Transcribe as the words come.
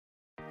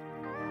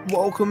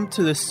Welcome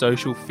to the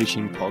Social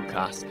Fishing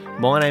Podcast.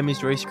 My name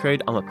is Rhys.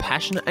 I'm a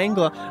passionate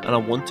angler and I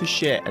want to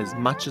share as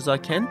much as I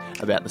can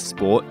about the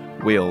sport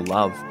we all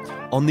love.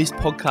 On this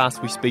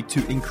podcast, we speak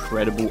to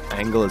incredible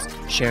anglers,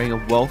 sharing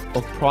a wealth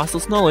of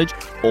priceless knowledge,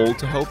 all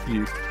to help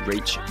you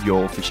reach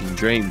your fishing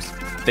dreams.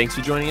 Thanks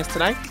for joining us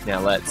today.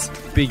 Now let's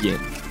begin.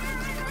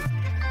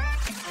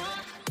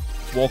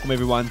 Welcome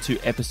everyone to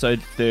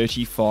episode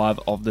 35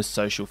 of the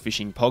Social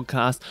Fishing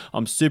Podcast.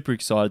 I'm super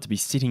excited to be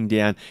sitting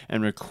down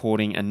and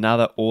recording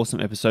another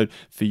awesome episode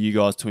for you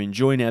guys to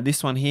enjoy. Now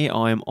this one here,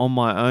 I am on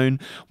my own.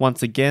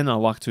 Once again, I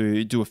like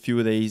to do a few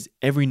of these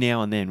every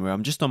now and then where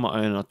I'm just on my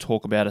own and I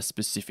talk about a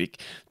specific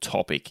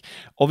topic.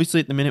 Obviously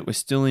at the minute we're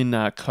still in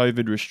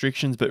COVID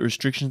restrictions, but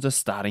restrictions are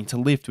starting to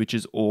lift, which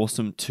is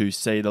awesome to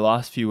see. The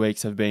last few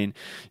weeks have been,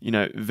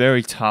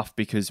 very tough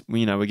because,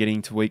 we're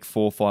getting to week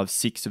 4, 5,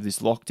 6 of this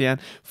lockdown.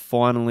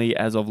 Finally,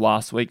 as of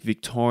last week,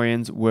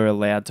 Victorians were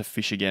allowed to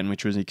fish again,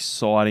 which was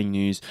exciting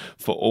news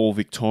for all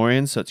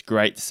Victorians. So it's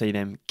great to see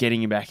them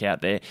getting back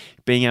out there,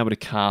 being able to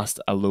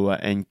cast a lure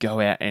and go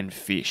out and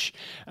fish.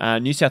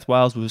 New South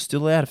Wales was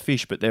still allowed to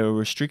fish, but there were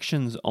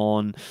restrictions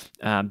on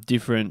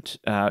different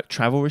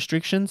travel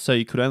restrictions, so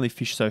you could only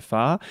fish so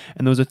far.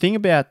 And there was a thing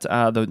about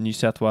the New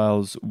South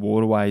Wales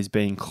waterways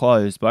being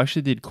closed, but I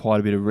actually did quite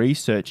a bit of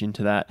research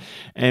into that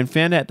and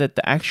found out that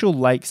the actual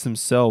lakes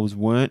themselves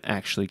weren't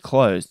actually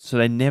closed, so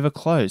they never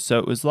closed. So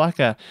it was like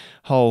a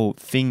whole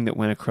thing that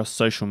went across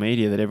social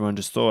media that everyone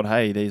just thought,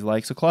 hey, these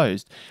lakes are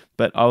closed.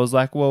 But I was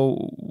like,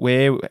 well,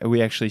 where are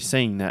we actually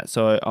seeing that?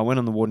 So I went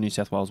on the Water New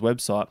South Wales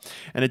website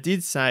and it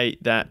did say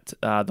that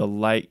the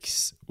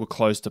lakes were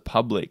closed to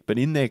public, but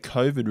in their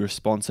COVID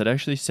response, it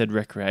actually said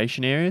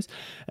recreation areas.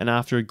 And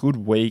after a good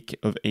week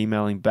of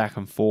emailing back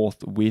and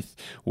forth with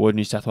Water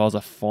New South Wales,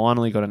 I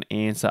finally got an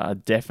answer, a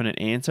definite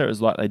answer. It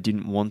was like they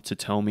didn't want to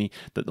tell me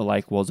that the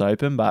lake was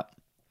open, but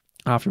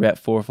after about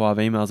 4 or 5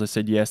 emails, I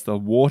said, yes, the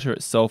water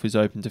itself is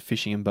open to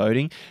fishing and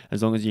boating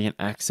as long as you can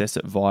access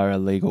it via a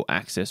legal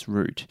access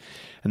route.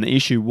 And the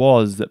issue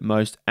was that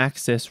most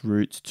access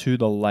routes to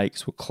the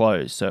lakes were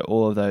closed. So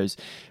all of those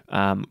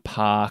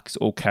parks,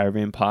 all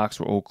caravan parks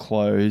were all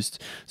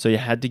closed. So you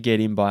had to get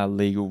in by a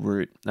legal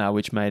route,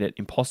 which made it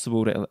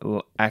impossible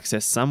to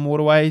access some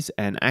waterways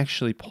and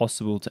actually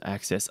possible to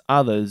access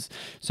others.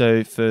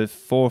 So for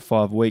 4 or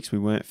 5 weeks, we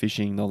weren't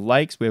fishing the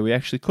lakes where we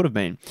actually could have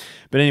been.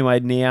 But anyway,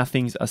 now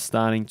things are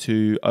starting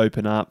to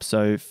open up.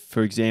 So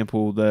for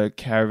example, the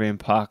caravan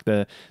park,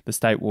 the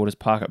State Waters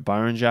Park at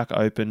Burrinjuck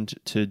opened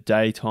to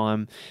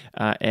daytime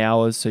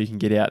hours, so you can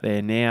get out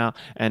there now.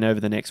 And over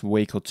the next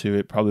week or two,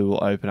 it probably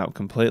will open up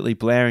completely.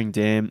 Blowering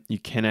Dam, you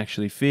can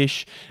actually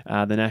fish.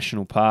 The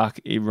national park,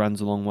 it runs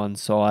along one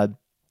side.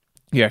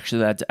 You're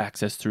actually allowed to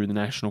access through the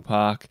national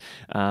park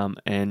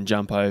and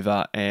jump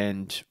over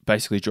and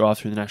basically drive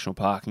through the national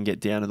park and get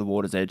down to the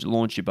water's edge,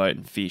 launch your boat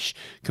and fish.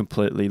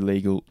 Completely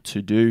legal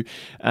to do.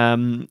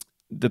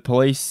 The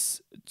police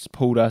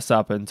pulled us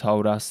up and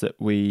told us that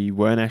we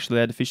weren't actually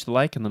allowed to fish the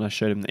lake, and then I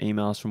showed them the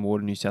emails from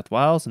Water New South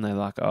Wales and they're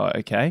like, oh,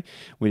 okay,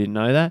 we didn't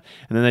know that.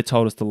 And then they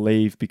told us to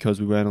leave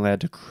because we weren't allowed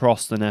to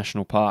cross the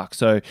national park.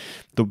 So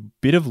the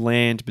bit of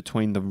land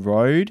between the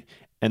road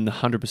and the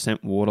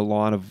 100% water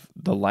line of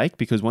the lake,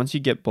 because once you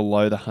get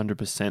below the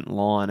 100%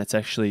 line, it's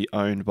actually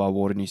owned by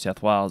Water New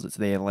South Wales. It's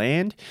their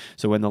land.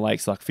 So when the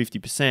lake's like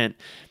 50%,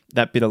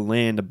 that bit of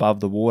land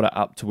above the water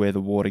up to where the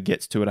water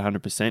gets to at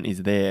 100%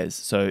 is theirs.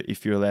 So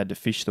if you're allowed to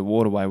fish the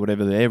waterway,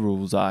 whatever their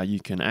rules are,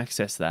 you can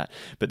access that.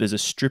 But there's a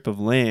strip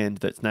of land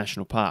that's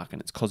National Park, and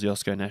it's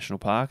Kosciuszko National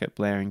Park at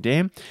Blowering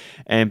Dam.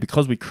 And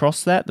because we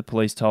crossed that, the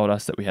police told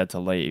us that we had to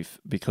leave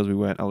because we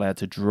weren't allowed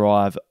to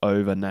drive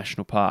over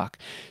National Park.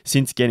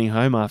 Since getting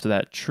home after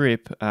that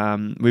trip,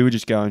 we were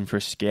just going for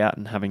a scout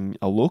and having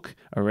a look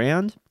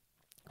around.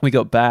 We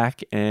got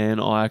back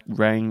and I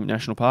rang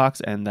National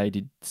Parks and they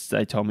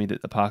told me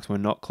that the parks were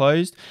not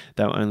closed.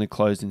 They were only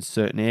closed in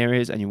certain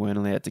areas and you weren't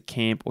allowed to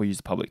camp or use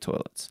the public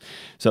toilets.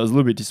 So it was a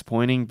little bit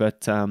disappointing,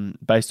 but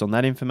based on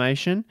that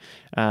information,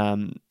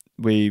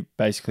 we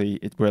basically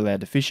were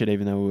allowed to fish it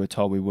even though we were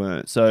told we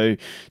weren't. So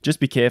just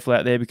be careful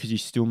out there because you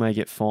still may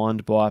get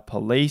fined by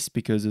police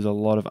because there's a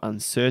lot of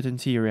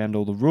uncertainty around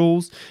all the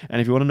rules.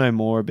 And if you want to know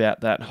more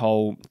about that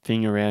whole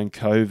thing around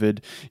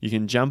COVID, you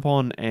can jump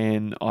on,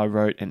 and I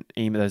wrote an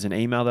email. There's an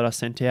email that I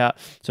sent out.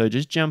 So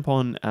just jump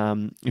on,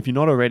 if you're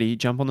not already,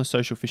 jump on the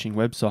Social Fishing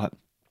website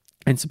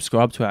and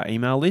subscribe to our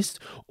email list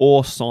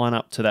or sign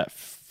up to that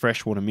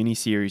freshwater mini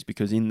series,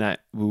 because in that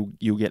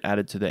you'll get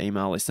added to the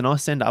email list, and I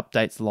send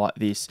updates like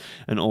this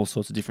and all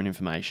sorts of different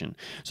information.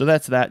 So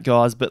that's that,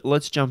 guys, but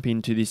let's jump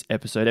into this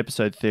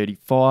episode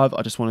 35.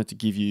 I just wanted to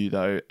give you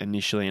though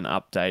initially an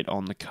update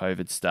on the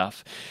COVID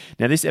stuff.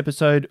 Now this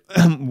episode,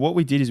 what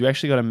we did is we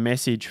actually got a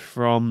message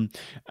from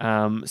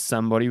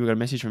somebody. We got a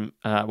message from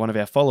one of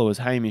our followers,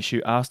 Hamish,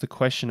 who asked a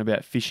question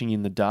about fishing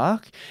in the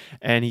dark,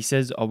 and he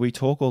says, we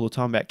talk all the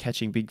time about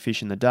catching big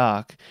fish in the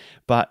dark,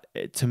 but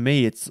to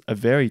me it's a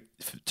very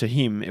to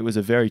him, it was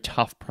a very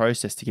tough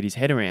process to get his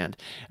head around.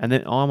 And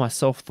then I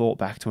myself thought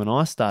back to when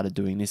I started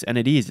doing this, and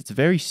it's a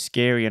very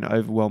scary and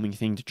overwhelming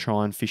thing to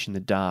try and fish in the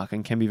dark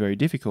and can be very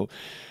difficult.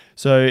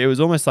 So it was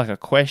almost like a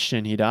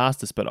question he'd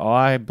asked us, but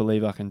I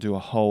believe I can do a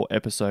whole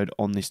episode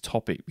on this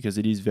topic because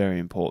it is very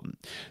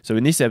important. So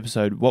in this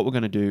episode, what I'm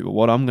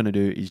going to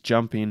do is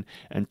jump in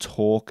and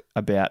talk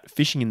about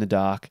fishing in the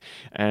dark,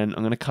 and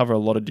I'm going to cover a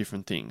lot of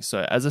different things.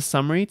 So as a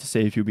summary, to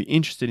see if you'll be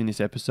interested in this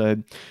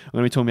episode, I'm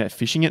going to be talking about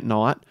fishing at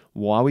night,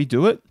 why we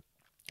do it,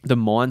 the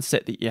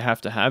mindset that you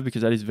have to have,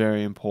 because that is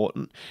very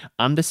important.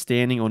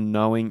 Understanding or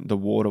knowing the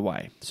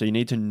waterway. So you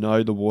need to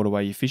know the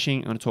waterway you're fishing.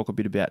 I'm going to talk a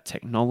bit about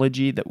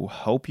technology that will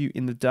help you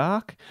in the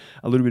dark,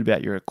 a little bit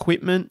about your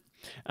equipment,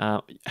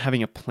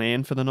 having a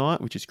plan for the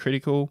night, which is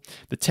critical,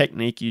 the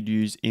technique you'd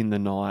use in the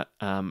night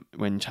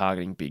when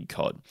targeting big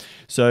cod.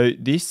 So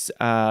this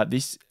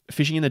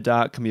fishing in the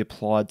dark can be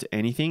applied to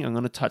anything. I'm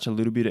going to touch a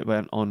little bit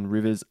on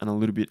rivers and a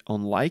little bit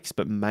on lakes,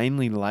 but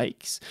mainly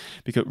lakes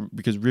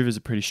because rivers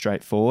are pretty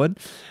straightforward.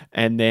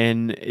 And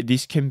then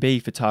this can be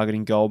for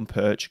targeting golden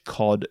perch,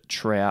 cod,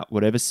 trout,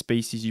 whatever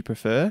species you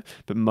prefer.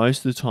 But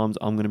most of the times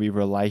I'm going to be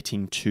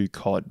relating to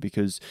cod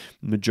because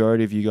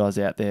majority of you guys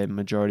out there,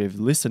 majority of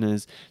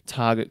listeners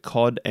target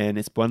cod, and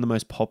it's one of the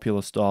most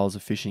popular styles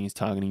of fishing is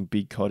targeting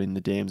big cod in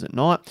the dams at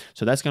night.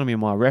 So that's going to be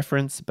my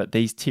reference. But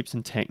these tips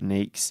and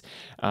techniques,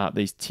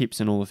 these tips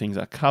and all the things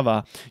I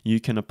cover, you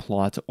can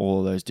apply to all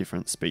of those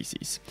different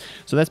species.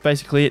 So that's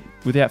basically it.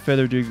 Without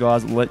further ado,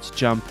 guys, let's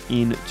jump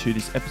into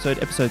this episode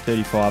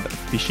 35,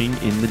 Fishing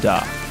in the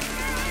Dark.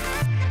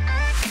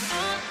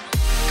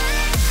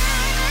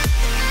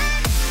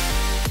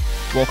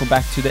 Welcome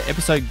back to the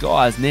episode,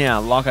 guys. Now,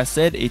 like I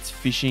said, it's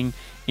fishing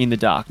in the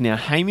dark. Now,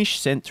 Hamish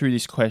sent through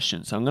this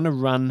question, so I'm going to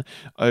run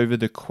over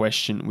the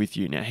question with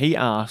you. Now, he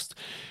asked,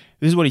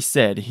 this is what he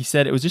said. He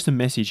said it was just a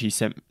message he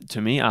sent to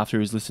me after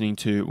he was listening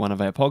to one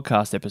of our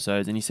podcast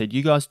episodes. And he said,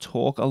 you guys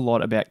talk a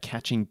lot about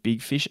catching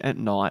big fish at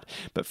night,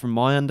 but from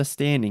my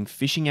understanding,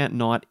 fishing at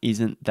night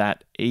isn't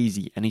that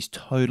easy. And he's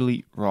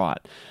totally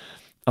right.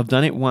 I've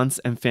done it once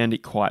and found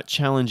it quite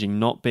challenging.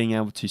 Not being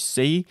able to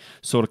see,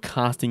 sort of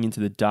casting into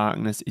the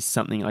darkness is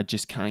something I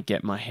just can't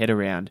get my head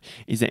around.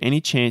 Is there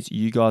any chance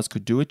you guys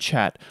could do a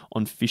chat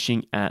on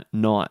fishing at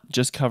night,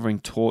 just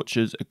covering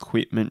torches,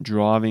 equipment,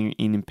 driving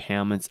in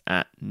impoundments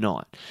at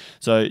night?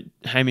 So,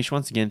 Hamish,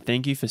 once again,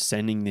 thank you for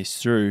sending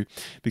this through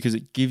because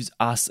it gives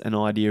us an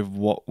idea of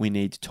what we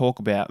need to talk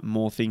about,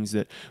 more things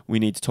that we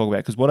need to talk about.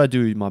 Because what I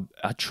do is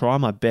I try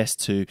my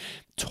best to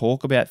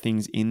talk about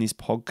things in this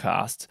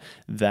podcast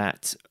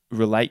that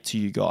relate to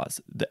you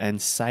guys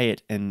and say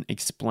it and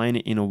explain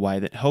it in a way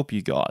that help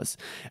you guys.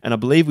 And I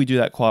believe we do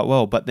that quite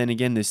well. But then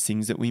again, there's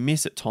things that we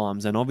miss at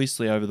times. And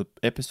obviously over the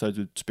episodes,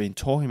 we've been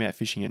talking about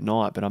fishing at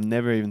night, but I've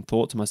never even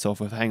thought to myself,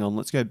 well, hang on,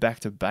 let's go back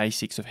to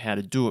basics of how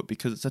to do it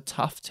because it's a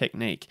tough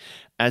technique,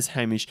 as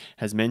Hamish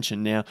has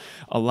mentioned. Now,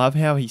 I love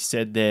how he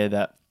said there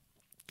that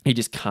he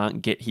just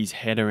can't get his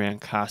head around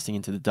casting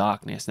into the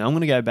darkness. Now, I'm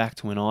going to go back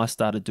to when I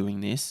started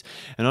doing this.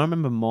 And I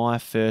remember my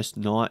first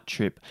night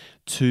trip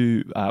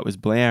was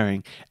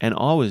Blowering, and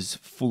I was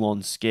full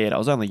on scared. I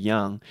was only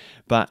young,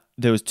 but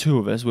there was two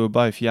of us. We were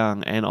both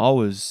young, and I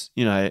was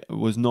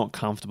not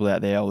comfortable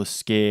out there. I was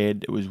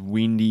scared. It was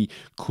windy,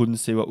 couldn't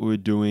see what we were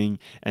doing.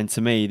 And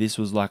to me, this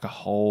was like a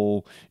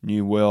whole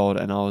new world.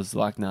 And I was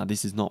like, nah,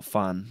 this is not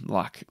fun.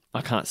 Like, I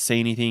can't see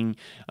anything.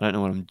 I don't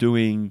know what I'm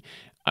doing.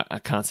 I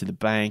can't see the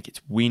bank. It's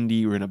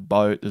windy. We're in a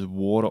boat. There's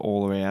water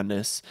all around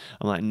us.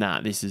 I'm like,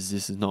 nah, this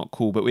is not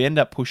cool. But we end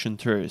up pushing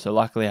through. So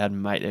luckily I had a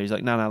mate there. He's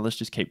like, no, let's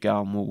just keep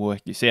going. We'll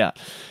work this out.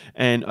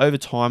 And over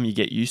time you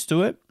get used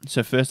to it.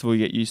 So first of all,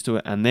 you get used to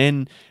it. And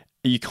then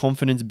your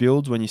confidence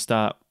builds when you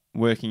start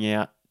working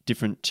out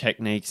different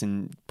techniques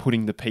and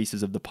putting the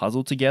pieces of the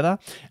puzzle together.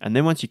 And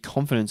then once your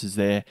confidence is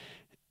there,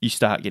 you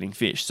start getting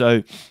fish.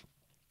 So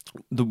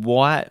I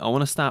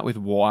want to start with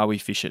why we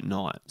fish at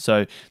night.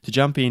 So to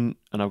jump in,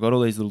 and I've got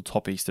all these little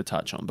topics to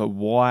touch on, but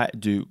why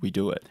do we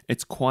do it?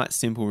 It's quite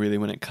simple really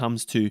when it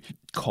comes to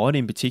cod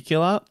in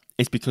particular.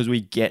 It's because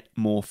we get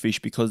more fish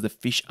because the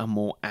fish are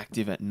more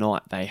active at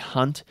night. They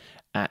hunt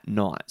at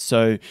night.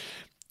 So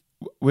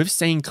we've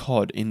seen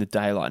cod in the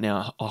daylight.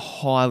 Now, I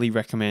highly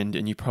recommend,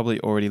 and you probably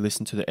already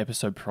listened to the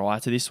episode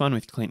prior to this one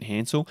with Clint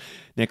Hansel.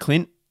 Now,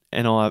 Clint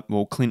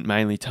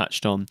mainly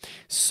touched on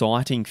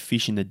sighting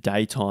fish in the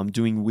daytime,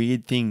 doing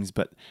weird things,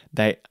 but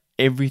they're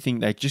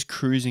just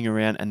cruising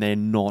around and they're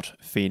not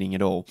feeding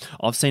at all.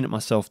 I've seen it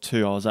myself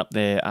too. I was up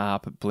there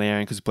up at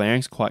Blowering because Blowering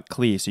is quite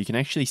clear, so you can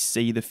actually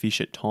see the fish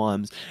at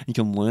times. You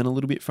can learn a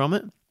little bit from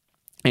it.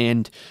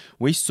 And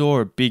we saw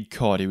a big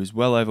cod. He was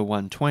well over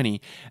 120,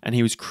 and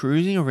he was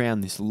cruising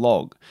around this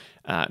log.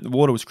 The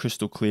water was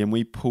crystal clear, and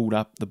we pulled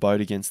up the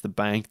boat against the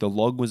bank. The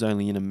log was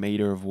only in a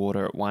metre of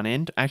water at one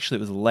end. Actually,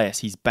 it was less.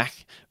 His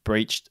back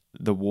breached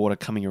the water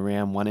coming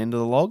around one end of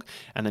the log,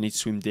 and then he'd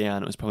swim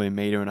down. It was probably 1.5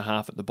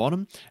 metres at the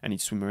bottom, and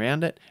he'd swim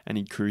around it, and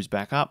he'd cruise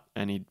back up,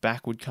 and his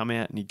back would come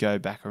out, and he'd go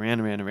back around.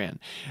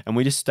 And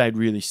we just stayed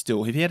really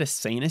still. If he had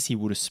seen us, he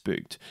would have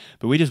spooked.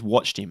 But we just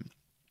watched him.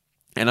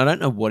 And I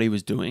don't know what he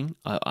was doing.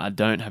 I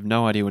don't have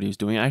no idea what he was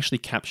doing. I actually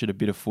captured a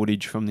bit of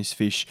footage from this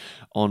fish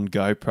on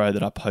GoPro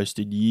that I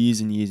posted years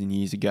and years and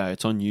years ago.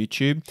 It's on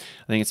YouTube.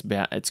 I think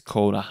it's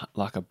called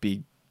a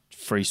big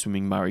free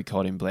swimming Murray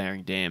cod in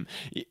Blowering Dam.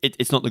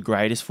 It's not the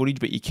greatest footage,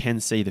 but you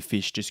can see the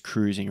fish just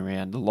cruising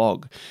around the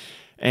log.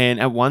 And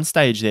at one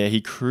stage there,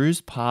 he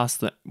cruised past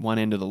the one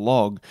end of the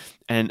log,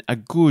 and a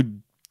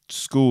good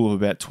school of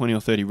about 20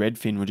 or 30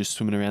 redfin were just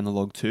swimming around the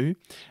log too,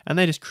 and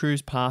they just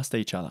cruised past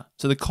each other.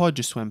 So the cod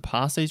just swam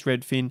past these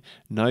redfin,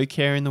 no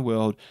care in the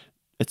world.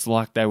 It's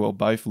like they were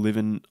both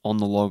living on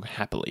the log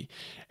happily.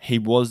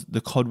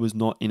 The cod was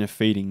not in a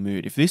feeding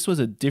mood. If this was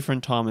a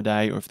different time of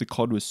day, or if the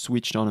cod was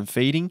switched on and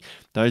feeding,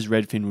 those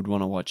redfin would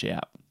want to watch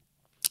out.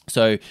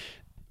 So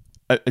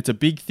it's a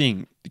big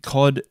thing. The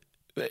cod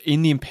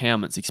in the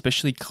impoundments,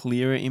 especially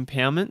clearer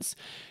impoundments,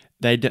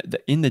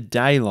 in the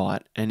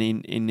daylight and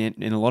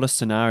in a lot of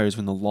scenarios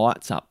when the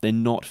light's up, they're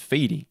not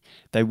feeding.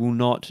 They will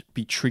not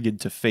be triggered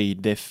to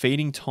feed. Their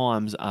feeding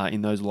times are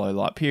in those low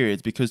light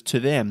periods, because to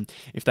them,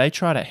 if they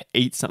try to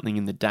eat something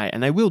in the day,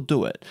 and they will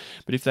do it,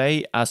 but if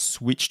they are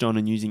switched on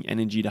and using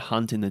energy to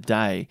hunt in the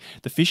day,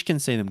 the fish can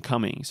see them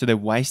coming. So they're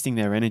wasting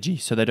their energy,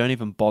 so they don't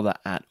even bother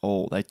at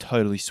all. They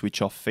totally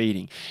switch off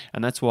feeding.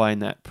 And that's why in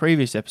that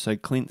previous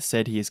episode, Clint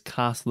said he has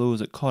cast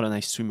lures at cod and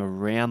they swim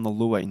around the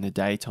lure in the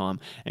daytime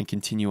and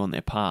continue on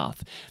their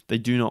path. They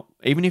do not,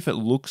 even if it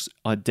looks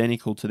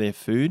identical to their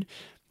food,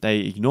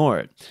 they ignore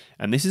it.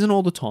 And this isn't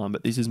all the time,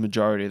 but this is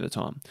majority of the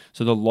time.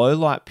 So the low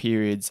light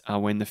periods are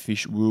when the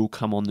fish will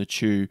come on the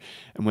chew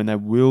and when they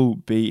will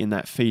be in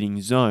that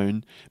feeding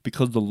zone,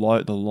 because the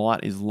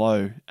light is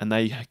low and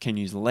they can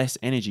use less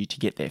energy to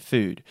get their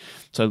food.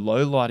 So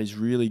low light is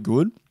really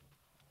good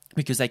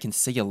because they can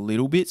see a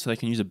little bit, so they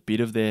can use a bit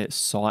of their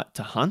sight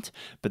to hunt.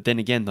 But then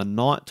again, the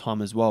night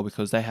time as well,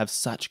 because they have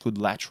such good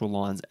lateral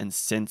lines and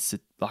sense,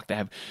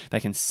 they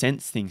can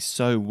sense things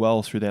so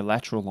well through their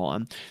lateral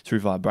line, through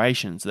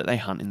vibrations, that they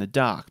hunt in the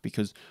dark,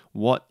 because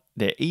what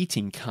they're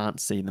eating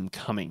can't see them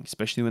coming,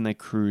 especially when they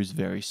cruise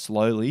very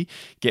slowly,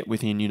 get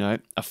within,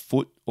 a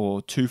foot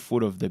or 2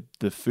 foot of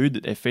the food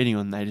that they're feeding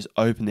on. They just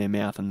open their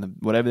mouth and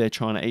whatever they're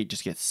trying to eat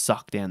just gets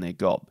sucked down their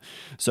gob.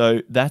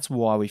 So that's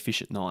why we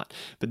fish at night.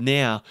 But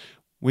now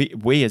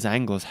we as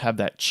anglers have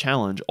that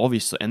challenge,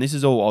 obviously, and this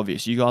is all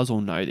obvious. You guys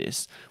all know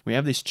this. We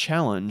have this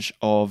challenge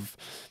of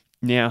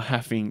now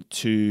having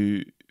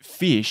to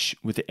fish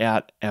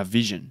without our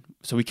vision.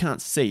 So we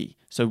can't see.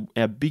 So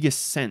our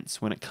biggest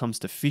sense when it comes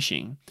to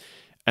fishing,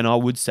 and I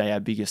would say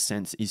our biggest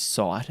sense is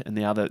sight, and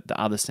the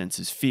other sense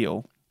is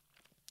feel.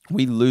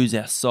 We lose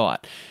our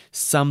sight.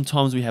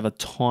 Sometimes we have a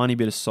tiny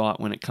bit of sight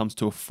when it comes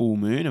to a full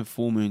moon, and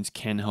full moons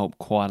can help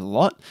quite a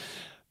lot,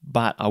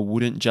 but I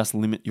wouldn't just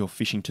limit your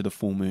fishing to the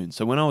full moon.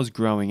 So when I was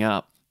growing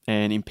up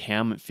and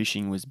impoundment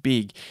fishing was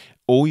big,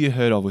 all you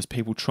heard of was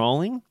people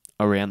trolling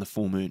around the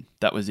full moon.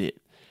 That was it.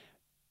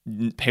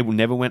 People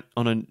never went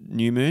on a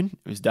new moon.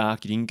 It was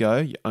dark, you didn't go.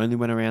 You only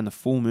went around the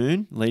full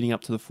moon, leading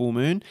up to the full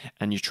moon,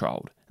 and you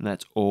trolled. And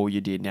that's all you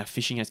did. Now,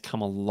 fishing has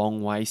come a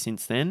long way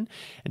since then,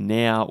 and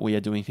now we are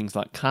doing things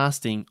like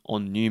casting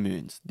on new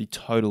moons, the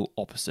total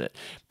opposite.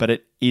 But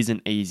it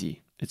isn't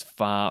easy. It's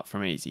far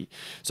from easy.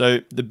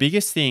 So the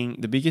biggest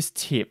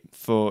tip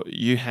for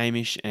you,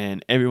 Hamish,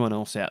 and everyone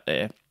else out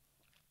there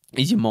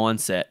is your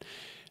mindset.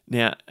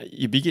 Now,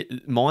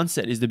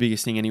 mindset is the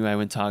biggest thing anyway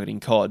when targeting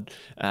cod.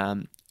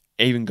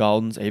 Even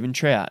goldens, even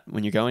trout.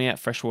 When you're going out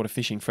freshwater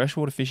fishing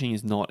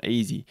is not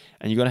easy,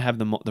 and you've got to have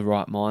the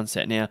right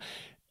mindset. Now,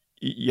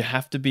 you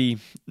have to be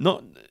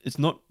it's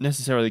not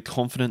necessarily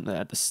confident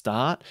at the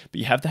start, but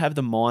you have to have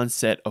the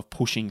mindset of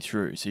pushing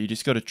through. So you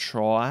just got to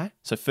try.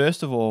 So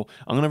first of all,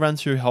 I'm going to run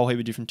through a whole heap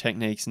of different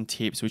techniques and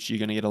tips, which you're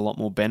going to get a lot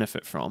more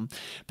benefit from.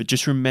 But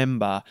just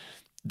remember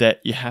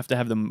that you have to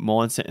have the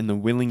mindset and the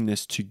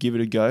willingness to give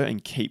it a go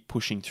and keep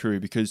pushing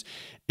through, because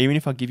even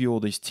if I give you all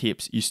these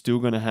tips, you're still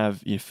going to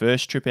have your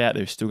first trip out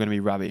there, still going to be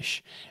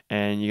rubbish,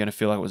 and you're going to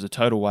feel like it was a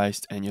total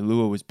waste and your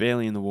lure was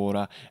barely in the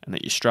water and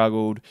that you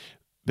struggled.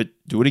 But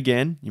do it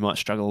again, you might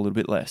struggle a little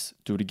bit less.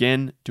 Do it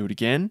again,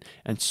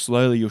 and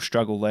slowly you'll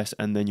struggle less,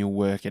 and then you'll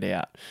work it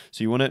out.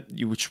 So you want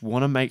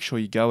to make sure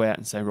you go out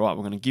and say, right,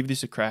 we're going to give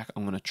this a crack,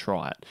 I'm going to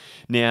try it.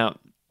 Now,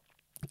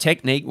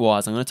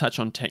 technique-wise, I'm going to touch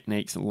on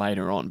techniques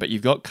later on, but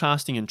you've got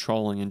casting and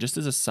trolling, and just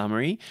as a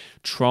summary,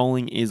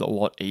 trolling is a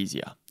lot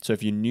easier. So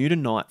if you're new to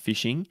night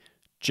fishing,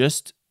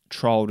 just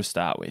troll to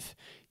start with.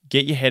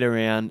 Get your head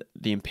around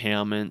the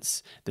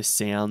impoundments, the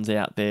sounds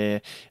out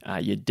there,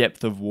 your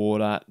depth of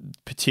water,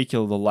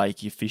 particularly the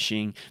lake you're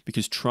fishing,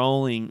 because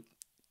trolling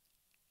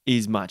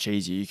is much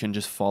easier. You can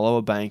just follow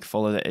a bank,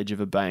 follow the edge of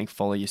a bank,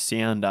 follow your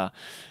sounder,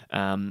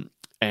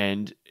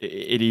 and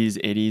it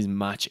is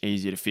much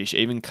easier to fish.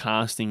 Even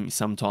casting,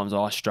 sometimes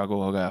I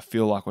struggle. I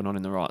feel like we're not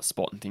in the right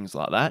spot and things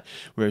like that.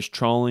 Whereas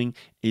trolling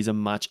is a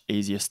much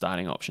easier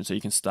starting option. So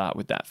you can start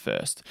with that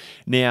first.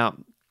 Now,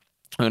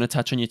 I'm going to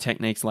touch on your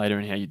techniques later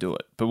and how you do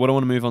it. But what I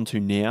want to move on to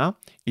now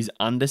is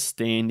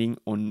understanding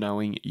or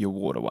knowing your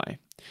waterway.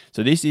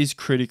 So this is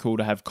critical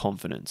to have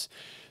confidence.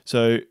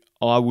 So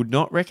I would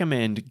not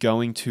recommend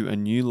going to a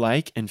new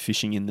lake and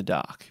fishing in the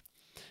dark.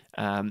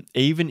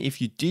 Even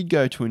if you did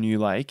go to a new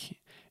lake,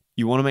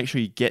 you want to make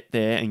sure you get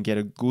there and get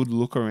a good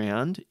look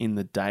around in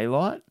the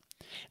daylight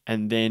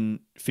and then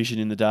fish it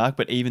in the dark.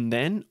 But even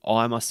then,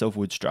 I myself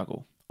would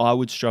struggle. I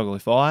would struggle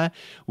if I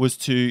was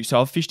to, so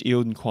I've fished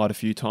Eildon quite a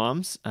few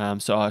times,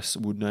 so I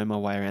would know my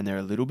way around there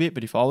a little bit,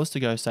 but if I was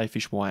to go, say,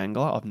 fish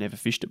Wyangler, I've never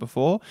fished it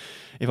before,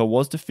 if I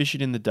was to fish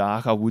it in the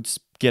dark, I would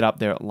get up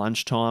there at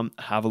lunchtime,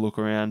 have a look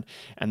around,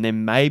 and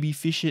then maybe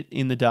fish it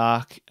in the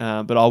dark,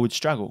 but I would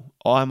struggle.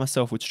 I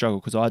myself would struggle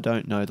because I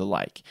don't know the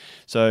lake.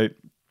 So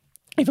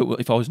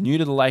if I was new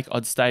to the lake,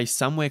 I'd stay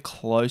somewhere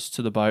close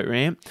to the boat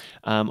ramp.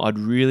 I'd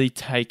really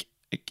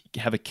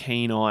have a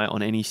keen eye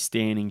on any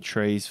standing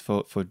trees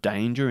for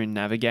danger in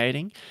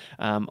navigating.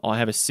 I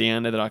have a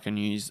sounder that I can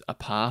use a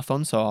path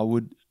on, so I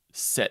would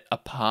set a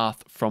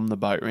path from the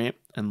boat ramp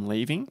and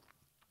leaving.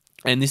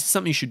 And this is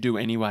something you should do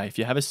anyway. If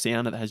you have a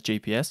sounder that has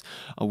GPS,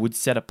 I would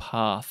set a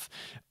path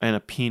and a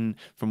pin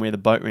from where the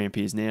boat ramp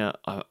is. Now,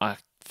 I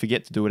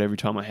forget to do it every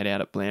time I head out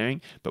at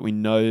Blaring, but I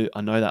know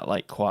that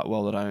lake quite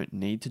well that I don't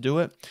need to do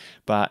it.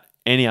 But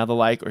any other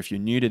lake, or if you're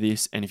new to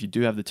this, and if you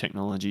do have the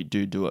technology,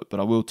 do it.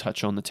 But I will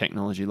touch on the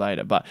technology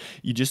later. But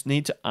you just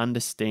need to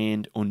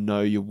understand or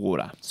know your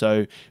water.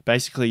 So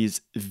basically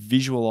is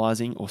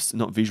visualizing, or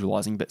not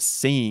visualizing, but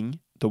seeing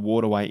the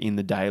waterway in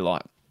the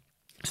daylight.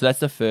 So that's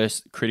the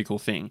first critical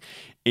thing,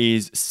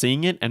 is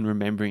seeing it and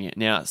remembering it.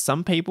 Now,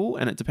 some people,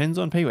 and it depends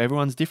on people,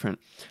 everyone's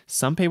different.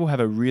 Some people have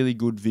a really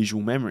good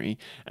visual memory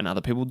and other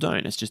people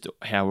don't. It's just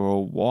how we're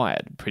all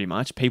wired, pretty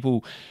much.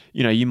 People,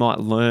 you might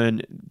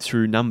learn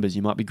through numbers.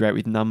 You might be great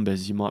with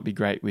numbers. You might be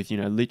great with,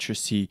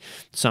 literacy.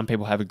 Some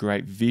people have a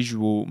great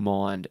visual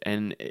mind,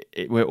 and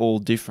we're all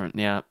different.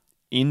 Now,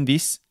 in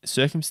this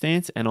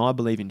circumstance, and I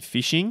believe in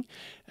fishing,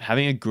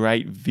 having a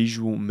great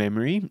visual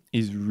memory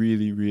is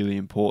really, really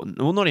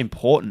important. Well, not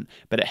important,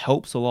 but it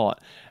helps a lot.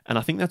 And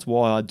I think that's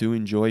why I do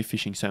enjoy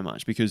fishing so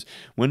much, because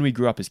when we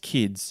grew up as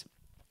kids,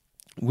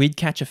 we'd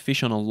catch a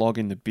fish on a log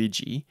in the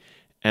Bidgie,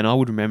 and I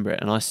would remember it,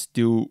 and I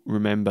still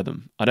remember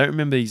them. I don't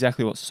remember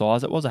exactly what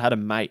size it was. I had a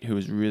mate who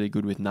was really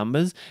good with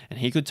numbers, and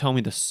he could tell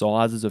me the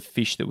sizes of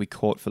fish that we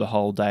caught for the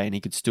whole day, and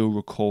he could still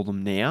recall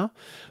them now,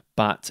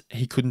 but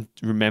he couldn't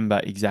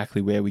remember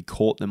exactly where we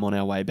caught them on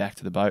our way back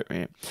to the boat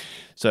ramp.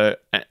 So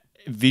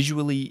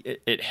visually,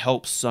 it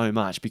helps so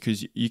much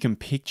because you can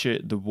picture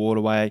the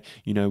waterway,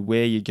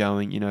 where you're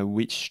going,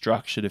 which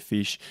structure to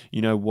fish,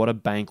 what a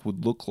bank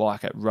would look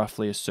like at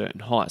roughly a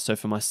certain height. So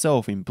for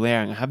myself in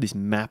Blaring, I have this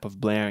map of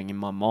Blaring in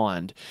my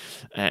mind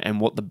and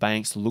what the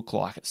banks look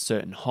like at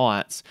certain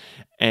heights.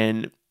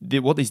 And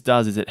what this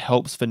does is it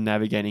helps for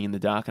navigating in the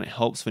dark, and it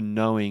helps for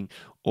knowing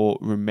or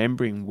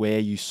remembering where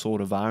you sort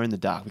of are in the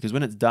dark, because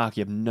when it's dark,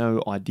 you have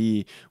no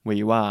idea where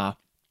you are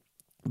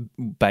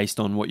based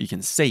on what you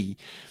can see.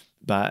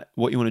 But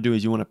what you want to do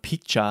is you want to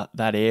picture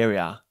that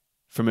area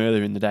from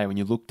earlier in the day when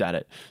you looked at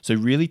it. So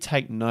really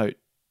take note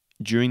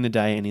during the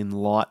day and in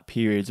light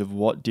periods of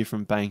what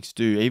different banks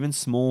do. Even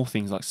small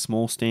things like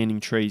small standing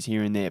trees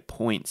here and there,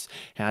 points,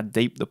 how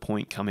deep the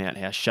point come out,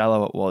 how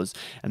shallow it was.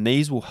 And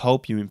these will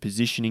help you in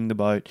positioning the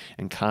boat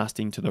and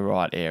casting to the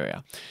right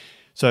area.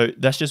 So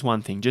that's just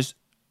one thing. Just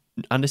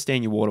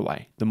understand your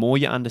waterway. The more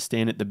you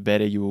understand it, the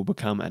better you will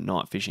become at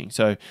night fishing.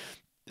 So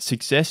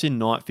success in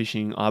night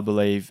fishing, I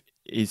believe,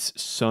 is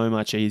so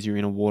much easier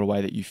in a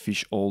waterway that you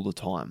fish all the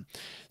time.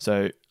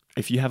 So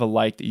if you have a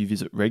lake that you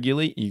visit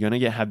regularly, you're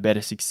going to have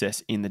better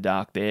success in the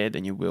dark there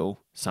than you will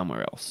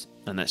somewhere else.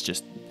 And that's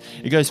just,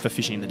 it goes for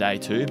fishing in the day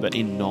too, but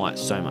in night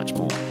so much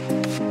more.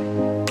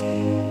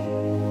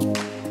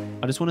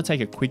 I just want to take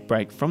a quick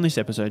break from this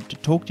episode to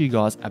talk to you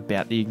guys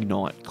about the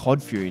Ignite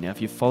Cod Fury. Now,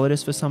 if you've followed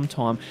us for some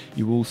time,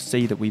 you will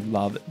see that we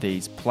love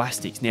these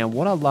plastics. Now,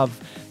 what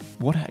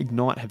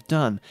Ignite have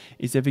done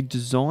is they've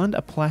designed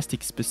a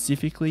plastic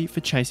specifically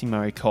for chasing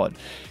Murray cod,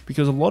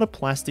 because a lot of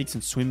plastics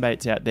and swim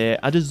baits out there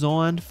are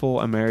designed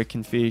for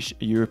American fish,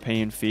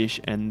 European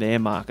fish, and their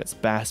markets,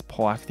 bass,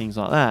 pike, things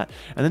like that.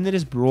 And then they're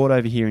just brought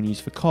over here and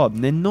used for cod,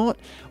 and they're not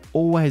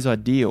always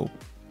ideal.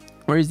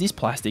 Whereas this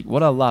plastic,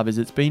 what I love is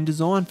it's been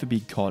designed for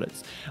big cod.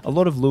 A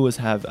lot of lures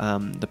have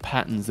the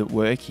patterns that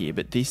work here,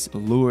 but this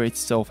lure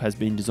itself has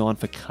been designed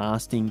for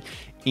casting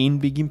in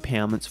big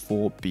impoundments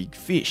for big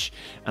fish,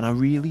 and I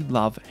really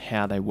love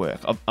how they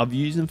work. I've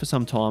used them for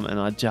some time, and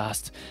I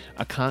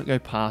can't go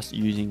past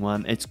using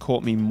one. It's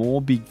caught me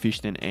more big fish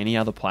than any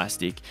other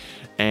plastic,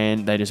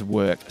 and they just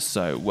work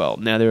so well.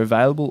 Now, they're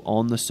available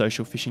on the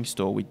Social Fishing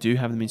store. We do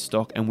have them in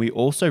stock, and we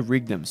also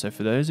rig them. So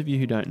for those of you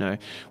who don't know,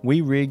 we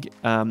rig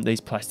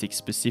these plastics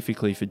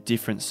specifically for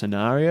different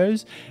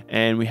scenarios,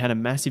 and we had a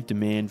massive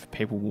demand for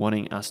people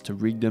wanting us to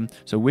rig them,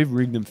 so we've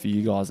rigged them for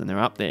you guys, and they're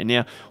up there.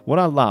 Now, what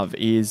I love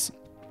is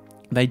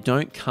they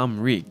don't come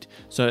rigged,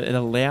 so it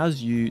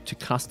allows you to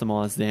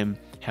customize them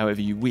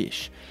however you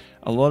wish.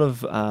 A lot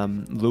of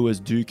lures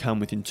do come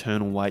with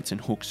internal weights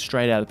and hooks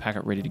straight out of the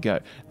packet ready to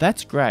go.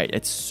 That's great.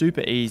 It's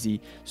super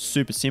easy,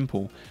 super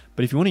simple.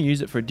 But if you want to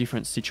use it for a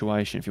different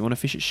situation, if you want to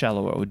fish it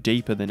shallower or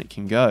deeper than it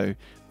can go,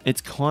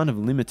 it's kind of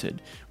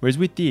limited. Whereas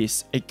with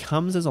this, it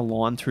comes as a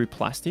line through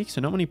plastic.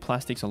 So not many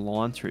plastics are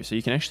line through. So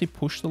you can actually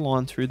push the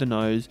line through the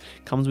nose,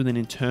 comes with an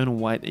internal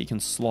weight that you can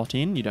slot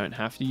in. You don't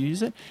have to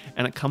use it.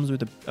 And it comes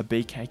with a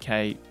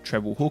BKK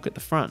treble hook at the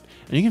front.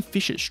 And you can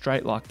fish it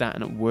straight like that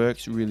and it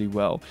works really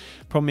well.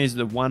 Problem is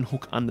the one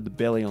hook under the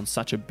belly on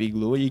such a big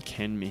lure, you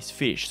can miss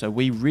fish. So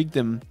we rig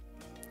them.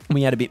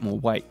 We add a bit more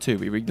weight too.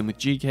 We rig them with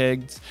jig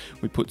heads.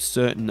 We put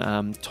certain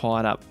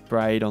tied up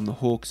braid on the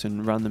hooks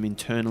and run them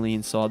internally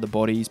inside the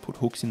bodies, put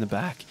hooks in the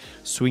back,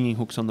 swinging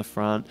hooks on the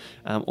front,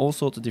 all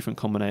sorts of different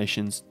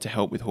combinations to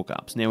help with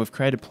hookups. Now, we've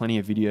created plenty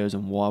of videos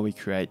on why we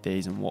create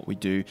these and what we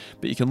do,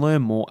 but you can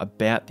learn more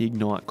about the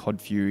Ignite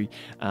Cod Fury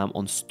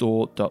on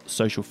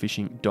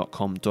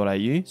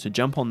store.socialfishing.com.au. So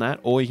jump on that,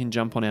 or you can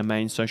jump on our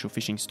main social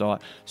fishing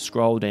site,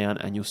 scroll down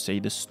and you'll see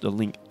the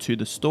link to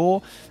the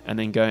store, and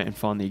then go and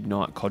find the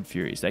Ignite Cod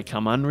Furies. They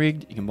come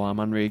unrigged, you can buy them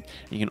unrigged,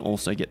 and you can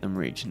also get them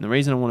rigged. And the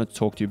reason I want to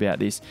talk to you about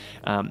this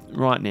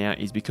right now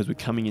is because we're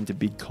coming into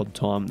big cod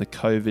time. The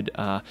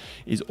COVID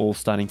is all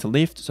starting to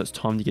lift, so it's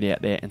time to get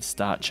out there and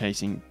start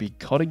chasing big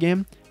cod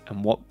again.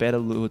 And what better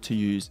lure to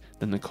use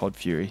than the Cod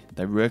Fury?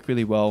 They work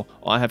really well.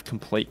 I have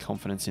complete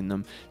confidence in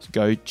them, so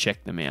go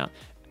check them out.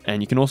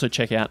 And you can also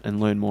check out and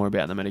learn more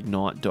about them at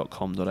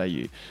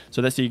ignite.com.au.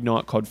 So that's the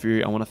Ignite Cod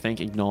Fury. I want to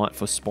thank Ignite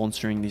for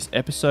sponsoring this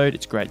episode.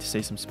 It's great to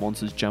see some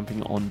sponsors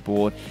jumping on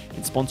board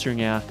and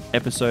sponsoring our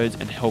episodes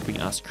and helping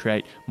us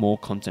create more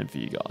content for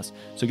you guys.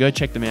 So go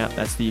check them out.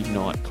 That's the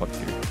Ignite Cod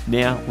Fury.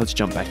 Now, let's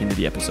jump back into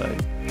the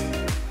episode.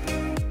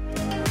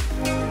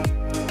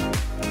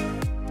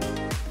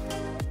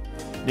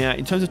 Now,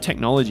 in terms of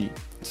technology,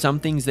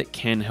 some things that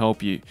can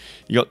help you.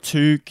 You got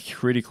two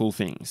critical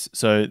things.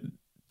 So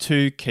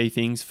two key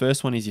things.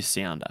 First one is your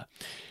sounder.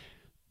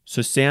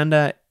 So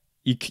sounder,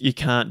 you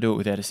can't do it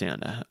without a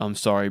sounder. I'm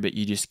sorry, but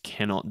you just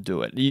cannot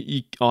do it.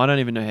 I don't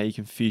even know how you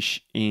can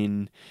fish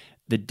in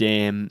the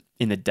dam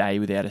in the day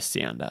without a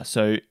sounder.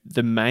 So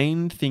the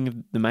main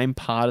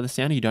part of the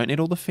sounder, you don't need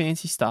all the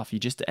fancy stuff. You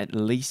just at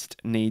least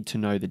need to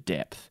know the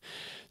depth.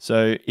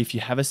 So if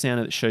you have a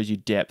sounder that shows you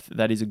depth,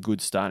 that is a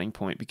good starting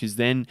point, because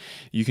then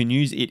you can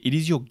use it. It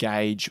is your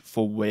gauge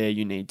for where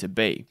you need to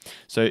be.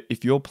 So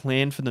if your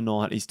plan for the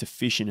night is to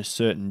fish in a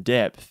certain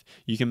depth,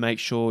 you can make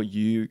sure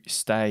you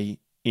stay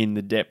in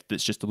the depth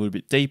that's just a little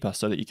bit deeper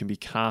so that you can be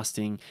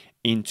casting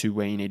into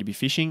where you need to be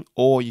fishing,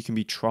 or you can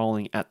be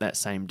trolling at that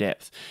same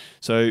depth.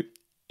 So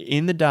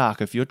in the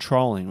dark, if you're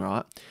trolling,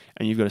 right,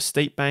 and you've got a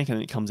steep bank and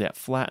then it comes out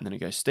flat and then it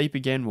goes steep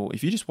again, well,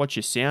 if you just watch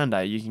your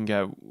sounder, you can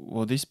go,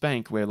 well, this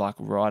bank we're like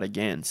right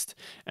against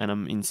and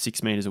I'm in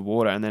 6 meters of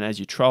water, and then as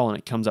you troll and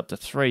it comes up to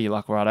 3, you're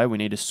like, righto, we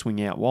need to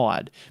swing out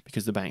wide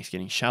because the bank's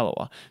getting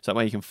shallower. So that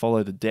way you can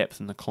follow the depth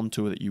and the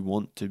contour that you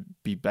want to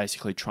be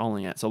basically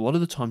trolling at. So a lot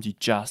of the times you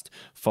just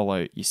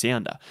follow your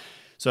sounder.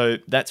 So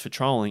that's for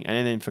trolling.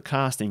 And then for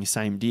casting,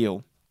 same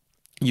deal.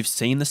 You've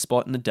seen the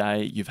spot in the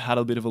day, you've had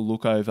a bit of a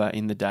look over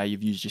in the day,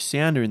 you've used your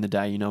sounder in the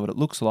day, you know what it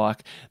looks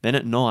like. Then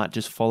at night,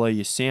 just follow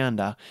your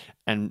sounder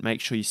and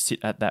make sure you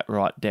sit at that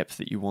right depth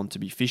that you want to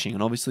be fishing.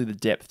 And obviously the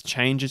depth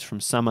changes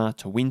from summer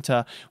to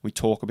winter. We've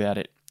talked about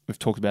it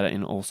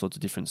in all sorts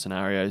of different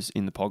scenarios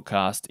in the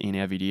podcast, in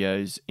our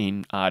videos,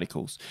 in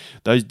articles.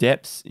 Those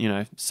depths,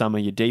 summer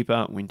you're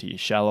deeper, winter you're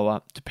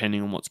shallower,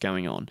 depending on what's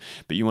going on.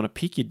 But you want to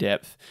pick your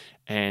depth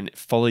and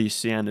follow your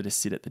sounder to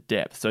sit at the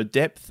depth.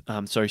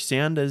 So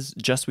sounders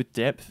just with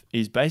depth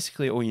is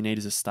basically all you need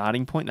as a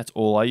starting point. That's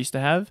all I used to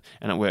have,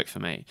 and it worked for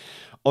me.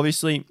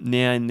 Obviously,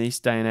 now in this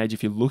day and age,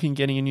 if you're looking at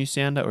getting a new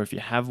sounder, or if you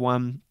have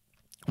one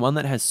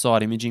that has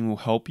side imaging will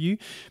help you,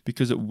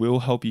 because it will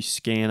help you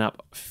scan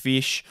up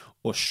fish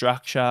or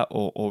structure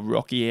or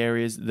rocky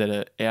areas that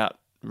are out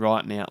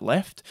right and out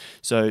left.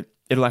 So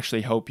it'll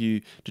actually help you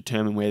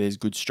determine where there's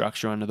good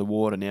structure under the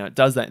water. Now, it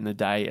does that in the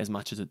day as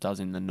much as it does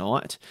in the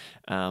night.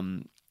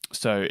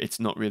 So it's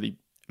not really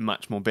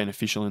much more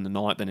beneficial in the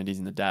night than it is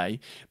in the day,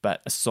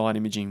 but a side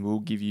imaging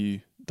will give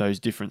you those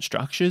different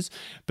structures.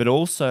 But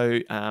also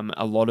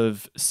a lot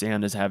of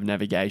sounders have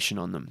navigation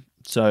on them.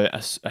 So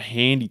a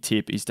handy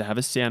tip is to have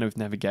a sounder with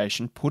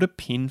navigation, put a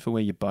pin for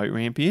where your boat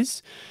ramp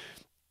is,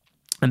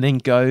 and then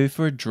go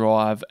for a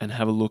drive and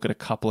have a look at a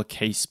couple of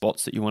key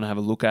spots that you want to have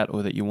a look at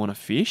or that you want to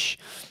fish.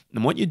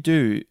 And what you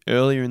do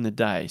earlier in the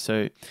day,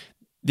 so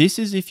this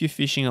is if you're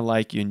fishing a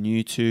lake you're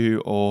new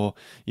to or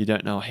you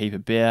don't know a heap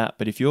about,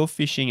 but if you're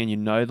fishing and you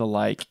know the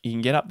lake, you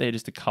can get up there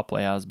just a couple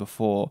of hours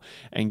before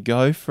and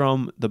go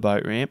from the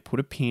boat ramp, put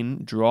a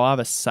pin, drive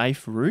a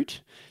safe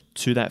route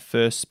to that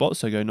first spot.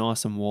 So go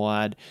nice and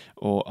wide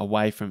or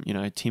away from,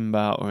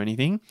 timber or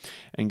anything,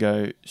 and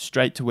go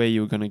straight to where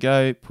you were going to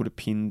go, put a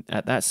pin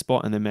at that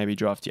spot, and then maybe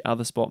drive to your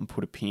other spot and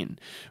put a pin,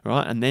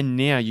 right? And then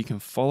now you can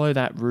follow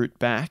that route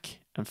back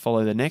and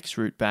follow the next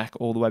route back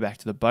all the way back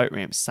to the boat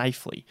ramp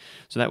safely.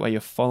 So that way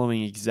you're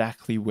following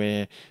exactly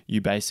where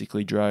you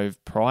basically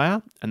drove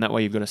prior, and that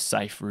way you've got a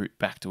safe route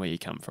back to where you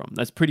come from.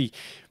 That's pretty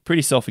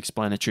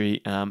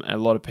self-explanatory. A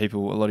lot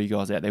of you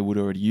guys out there would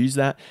already use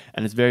that,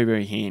 and it's very,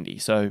 very handy.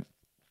 So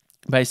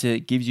basically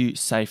it gives you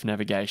safe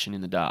navigation in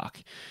the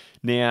dark.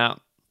 Now,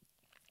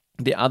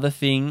 The other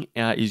thing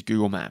is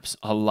Google Maps.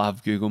 I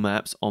love Google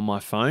Maps on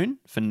my phone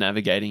for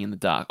navigating in the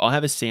dark. I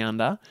have a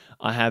sounder.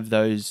 I have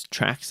those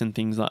tracks and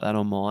things like that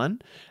on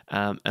mine,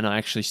 and I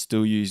actually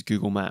still use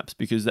Google Maps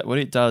because what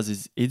it does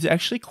is it's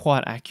actually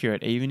quite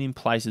accurate. Even in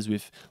places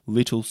with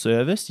little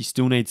service, you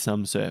still need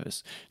some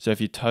service. So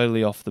if you're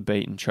totally off the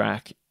beaten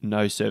track,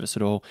 no service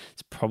at all,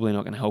 it's probably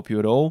not going to help you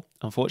at all,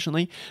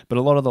 unfortunately. But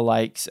a lot of the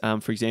lakes,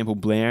 for example,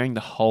 Blowering,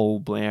 the whole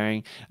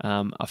Blowering,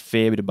 a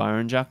fair bit of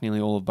Burrinjuck,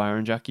 nearly all of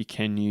Burrinjuck, you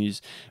can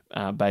use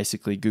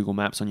basically Google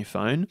Maps on your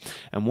phone.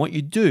 And what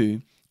you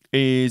do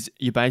is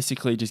you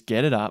basically just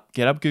get up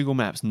Google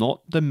Maps,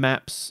 not the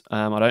maps.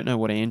 I don't know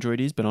what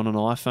Android is, but on an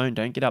iPhone,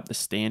 don't get up the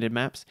standard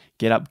maps,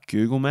 get up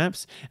Google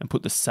Maps and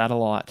put the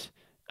satellite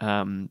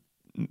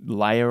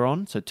layer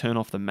on. So turn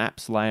off the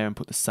maps layer and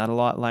put the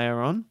satellite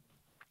layer on.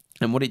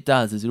 And what it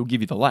does is it'll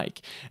give you the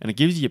lake and it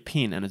gives you a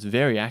pin and it's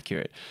very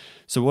accurate.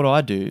 So what I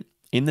do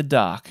in the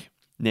dark,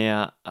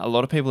 now a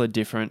lot of people are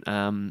different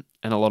and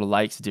a lot of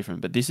lakes are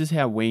different, but this is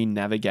how we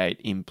navigate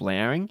in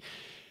Blowering.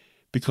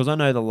 Because I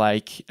know the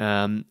lake,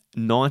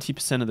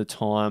 90% of the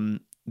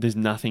time there's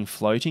nothing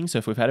floating. So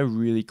if we've had a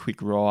really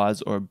quick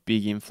rise or a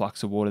big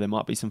influx of water, there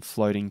might be some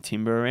floating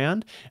timber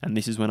around. And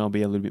this is when I'll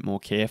be a little bit more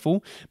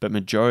careful. But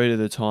majority of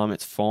the time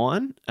it's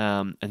fine.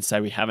 And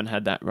say we haven't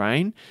had that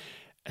rain,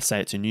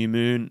 say it's a new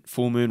moon,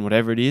 full moon,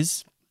 whatever it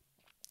is.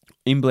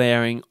 In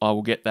Blowering, I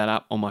will get that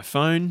up on my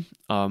phone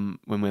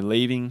when we're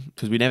leaving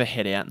because we never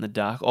head out in the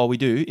dark. Oh, we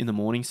do in the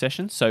morning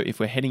session. So if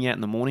we're heading out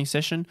in the morning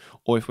session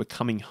or if we're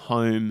coming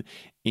home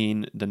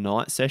in the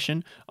night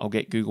session, I'll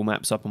get Google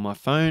Maps up on my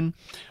phone.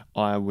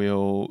 I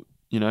will,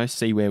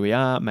 see where we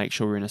are, make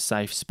sure we're in a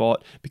safe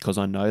spot because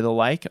I know the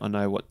lake, I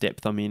know what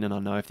depth I'm in and I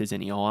know if there's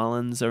any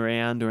islands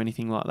around or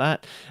anything like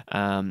that.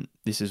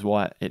 This is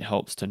why it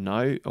helps to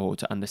know or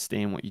to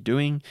understand what you're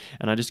doing.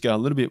 And I just go a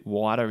little bit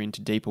wider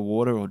into deeper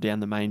water or down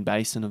the main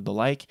basin of the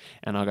lake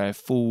and I go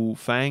full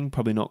fang,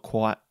 probably not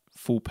quite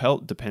full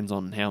pelt, depends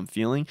on how I'm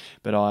feeling,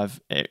 but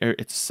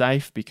it's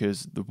safe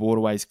because the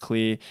waterway's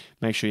clear.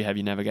 Make sure you have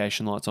your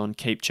navigation lights on,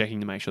 keep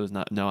checking to make sure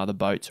there's no other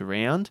boats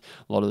around.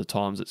 A lot of the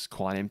times it's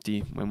quite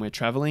empty when we're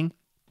traveling.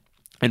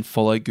 And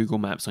follow Google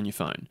Maps on your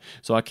phone.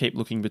 So I keep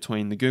looking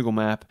between the Google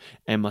Map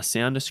and my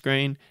sounder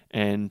screen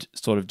and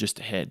sort of just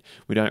ahead.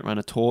 We don't run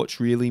a torch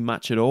really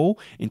much at all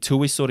until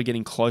we're sort of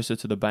getting closer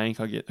to the bank.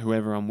 I get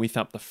whoever I'm with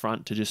up the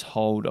front to just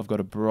hold. I've got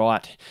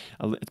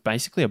it's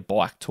basically a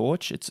bike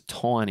torch. It's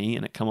tiny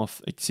and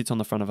it sits on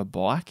the front of a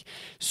bike,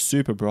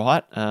 super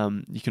bright.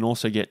 You can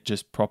also get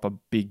just proper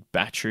big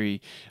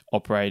battery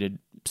operated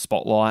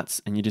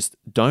spotlights and you just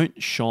don't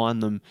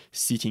shine them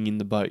sitting in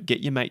the boat.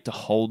 Get your mate to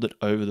hold it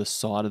over the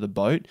side of the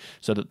boat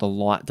so that the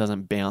light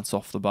doesn't bounce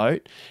off the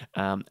boat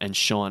and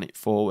shine it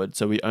forward.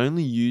 So we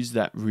only use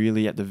that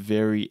really at the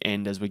very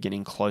end as we're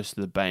getting close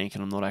to the bank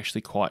and I'm not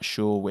actually quite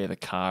sure where the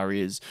car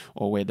is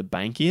or where the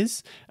bank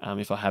is.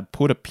 If I had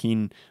put a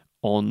pin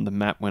on the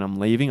map when I'm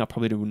leaving, I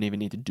probably wouldn't even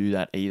need to do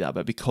that either.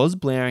 But because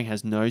Blowering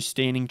has no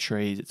standing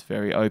trees, it's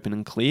very open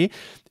and clear,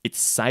 it's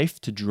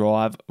safe to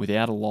drive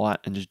without a light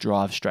and just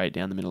drive straight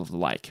down the middle of the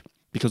lake.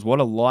 Because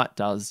what a light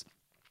does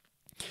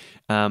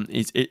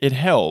is it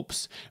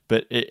helps,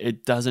 but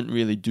it doesn't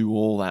really do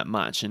all that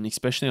much. And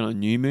especially on a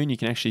new moon,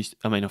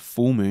 a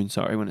full moon,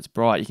 when it's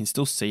bright, you can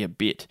still see a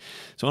bit.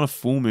 So on a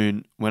full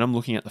moon, when I'm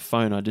looking at the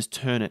phone, I just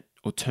turn it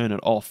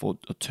off or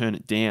turn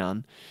it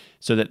down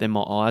so that then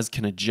my eyes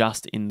can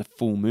adjust in the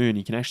full moon.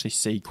 You can actually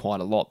see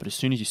quite a lot. But as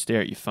soon as you stare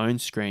at your phone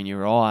screen,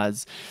 your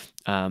eyes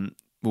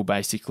will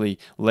basically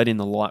let in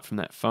the light from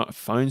that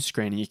phone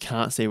screen and you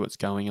can't see what's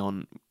going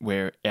on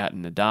out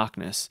in the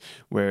darkness.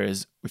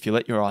 Whereas if you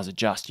let your eyes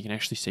adjust, you can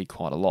actually see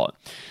quite a lot.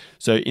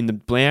 So in the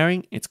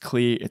Blowering, it's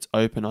clear, it's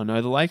open, I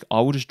know the lake,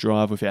 I will just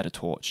drive without a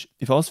torch.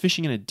 If I was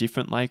fishing in a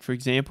different lake, for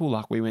example,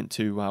 like we went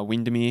to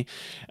Windermere,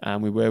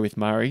 we were with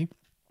Murray.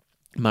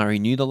 Murray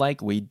knew the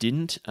lake, we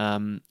didn't.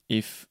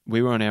 If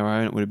we were on our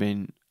own, it would have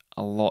been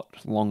a lot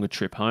longer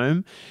trip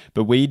home,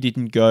 but we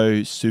didn't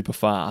go super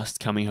fast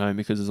coming home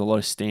because there's a lot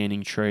of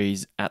standing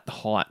trees at the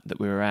height that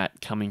we were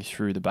at coming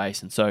through the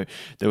basin. So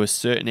there were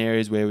certain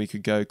areas where we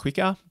could go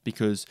quicker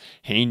because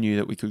he knew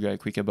that we could go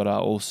quicker, but I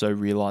also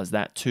realized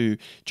that too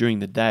during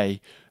the day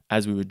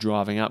as we were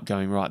driving up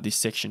going, right, this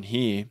section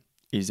here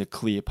is a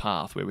clear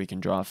path where we can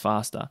drive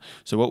faster.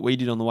 So what we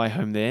did on the way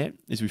home there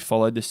is we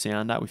followed the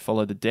sounder, we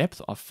followed the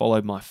depth. I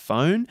followed my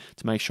phone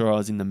to make sure I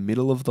was in the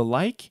middle of the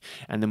lake.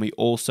 And then we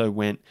also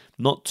went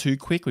not too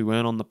quick. We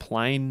weren't on the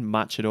plane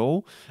much at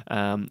all.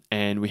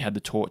 And we had the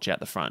torch out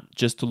the front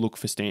just to look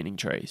for standing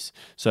trees.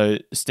 So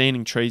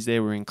standing trees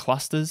there were in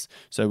clusters.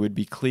 So we'd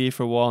be clear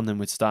for a while and then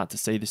we'd start to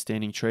see the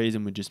standing trees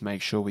and we'd just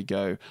make sure we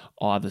go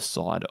either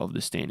side of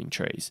the standing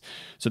trees.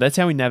 So that's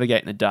how we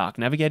navigate in the dark.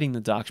 Navigating in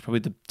the dark is probably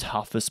the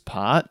toughest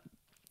part.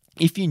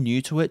 If you're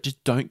new to it,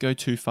 just don't go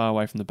too far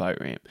away from the boat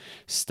ramp.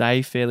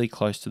 Stay fairly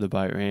close to the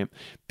boat ramp.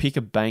 Pick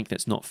a bank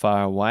that's not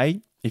far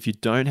away. If you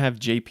don't have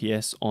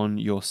GPS on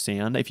your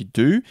sounder, if you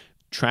do,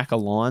 track a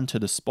line to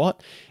the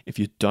spot. If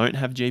you don't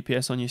have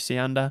GPS on your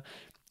sounder,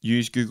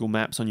 use Google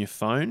Maps on your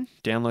phone,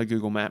 download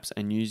Google Maps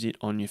and use it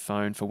on your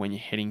phone for when you're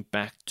heading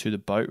back to the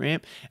boat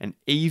ramp, and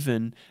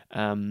even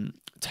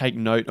take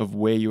note of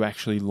where you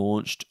actually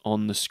launched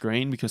on the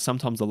screen, because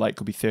sometimes the lake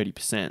could be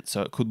 30%,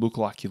 so it could look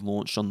like you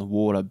launched on the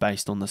water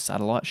based on the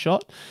satellite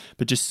shot,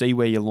 but just see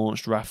where you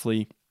launched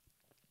roughly.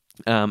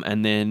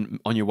 And then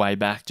on your way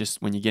back,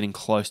 just when you're getting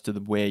close to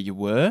where you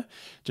were,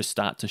 just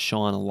start to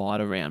shine a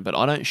light around. But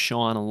I don't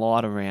shine a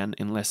light around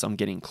unless I'm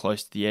getting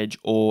close to the edge,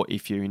 or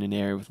if you're in an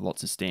area with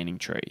lots of standing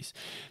trees.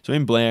 So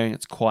in Blaring,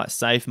 it's quite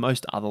safe.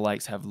 Most other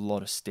lakes have a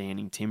lot of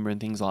standing timber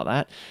and things like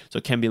that, so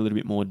it can be a little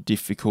bit more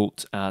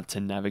difficult to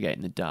navigate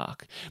in the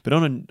dark. But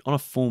on a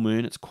full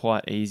moon, it's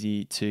quite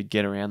easy to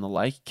get around the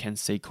lake. You can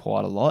see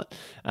quite a lot,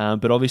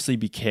 but obviously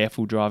be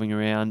careful driving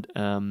around.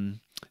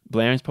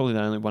 Blaring's probably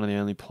one of the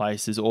only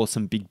places, or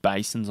some big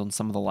basins on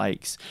some of the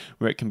lakes,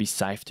 where it can be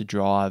safe to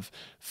drive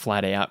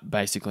flat out,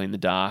 basically in the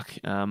dark.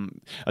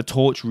 A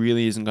torch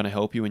really isn't going to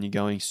help you when you're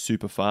going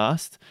super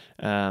fast,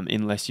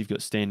 unless you've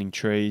got standing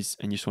trees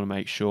and you just want to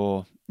make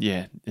sure.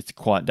 Yeah, it's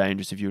quite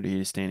dangerous if you were to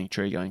hit a standing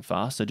tree going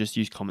fast, so just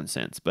use common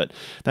sense. But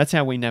that's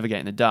how we navigate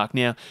in the dark.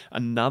 Now,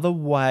 another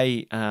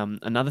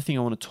thing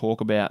I want to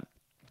talk about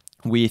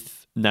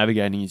with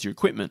navigating is your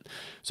equipment.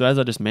 So as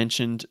I just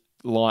mentioned,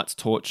 lights,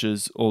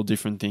 torches, all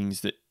different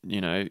things that you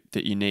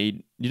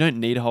need. You don't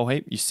need a whole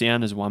heap. Your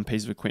sound is one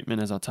piece of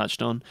equipment, as I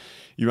touched on.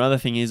 Your other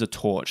thing is a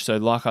torch. So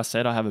like I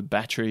said, I have a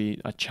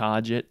battery. I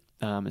charge it.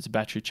 It's a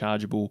battery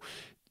chargeable.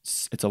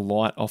 It's a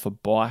light off a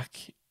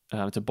bike.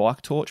 It's a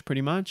bike torch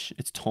pretty much.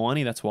 It's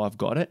tiny. That's why I've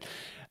got it.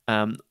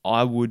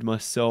 I would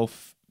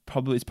myself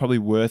it's probably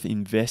worth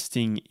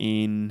investing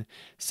in,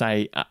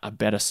 say, a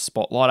better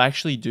spotlight. I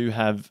actually do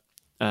have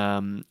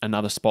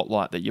another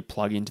spotlight that you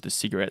plug into the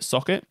cigarette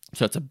socket.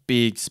 So it's a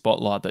big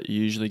spotlight that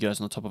usually goes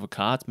on the top of a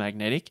car. It's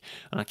magnetic,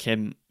 and I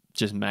can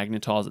just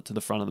magnetize it to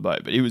the front of the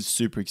boat. But it was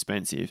super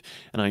expensive,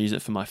 and I use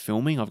it for my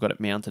filming. I've got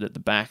it mounted at the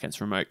back. It's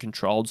remote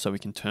controlled, so we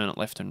can turn it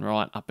left and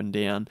right, up and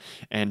down,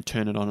 and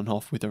turn it on and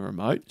off with a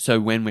remote. So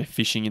when we're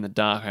fishing in the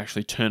dark, I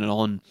actually turn it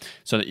on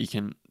so that you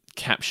can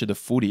capture the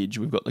footage.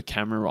 We've got the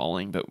camera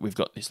rolling, but we've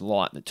got this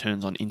light that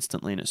turns on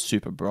instantly, and it's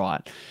super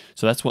bright.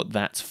 So that's what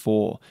that's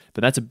for.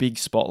 But that's a big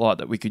spotlight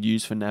that we could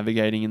use for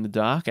navigating in the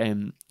dark,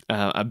 and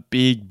a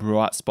big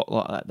bright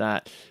spotlight like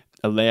that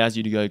allows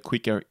you to go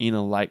quicker in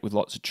a lake with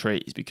lots of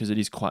trees, because it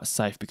is quite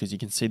safe, because you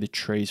can see the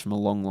trees from a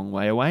long, long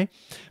way away.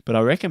 But I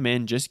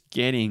recommend just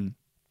getting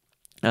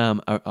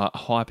a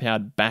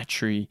high-powered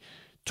battery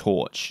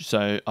torch.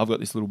 So I've got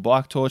this little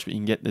bike torch,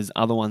 but there's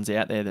other ones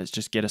out there that's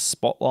just get a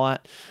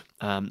spotlight,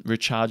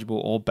 rechargeable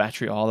or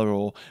battery, either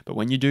or. But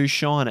when you do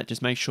shine it,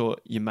 just make sure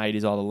your mate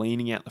is either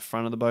leaning out the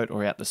front of the boat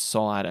or out the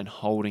side and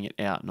holding it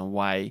out and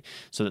away,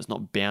 so that it's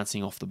not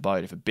bouncing off the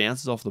boat. If it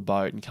bounces off the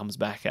boat and comes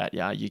back at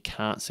you, you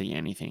can't see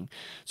anything.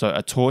 So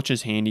a torch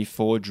is handy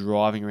for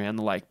driving around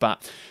the lake,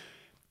 but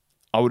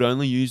I would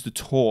only use the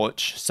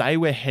torch, say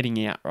we're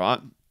heading out, right?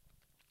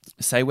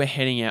 Say we're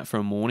heading out for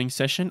a morning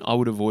session, I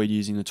would avoid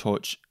using the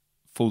torch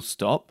full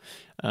stop.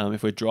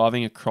 If we're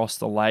driving across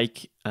the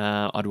lake,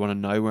 I'd want to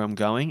know where I'm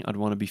going. I'd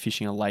want to be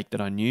fishing a lake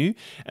that I knew,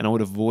 and I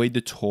would avoid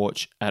the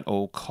torch at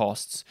all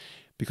costs,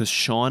 because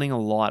shining a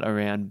light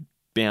around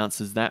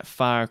bounces that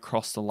far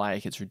across the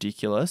lake, it's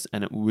ridiculous,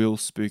 and it will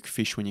spook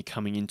fish when you're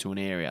coming into an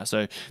area.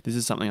 So this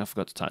is something I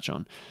forgot to touch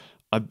on.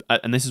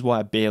 And this is why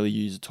I barely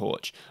use a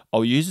torch.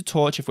 I'll use a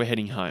torch if we're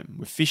heading home.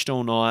 We've fished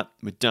all night,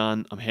 we're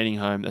done, I'm heading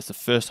home. That's the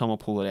first time I'll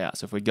pull it out.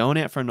 So if we're going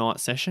out for a night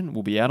session,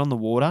 we'll be out on the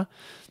water,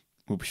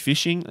 we'll be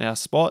fishing our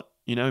spot.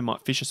 We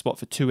might fish a spot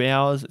for 2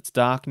 hours. It's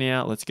dark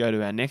now. Let's go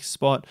to our next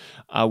spot.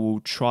 I will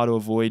try to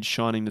avoid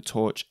shining the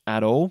torch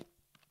at all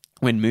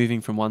when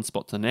moving from one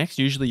spot to the next.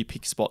 Usually you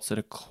pick spots that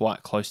are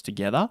quite close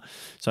together.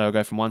 So I'll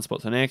go from one spot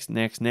to the next.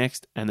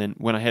 And then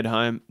when I head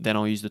home, then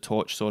I'll use the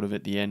torch sort of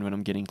at the end when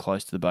I'm getting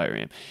close to the boat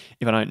ramp.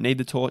 If I don't need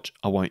the torch,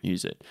 I won't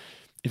use it.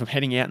 If I'm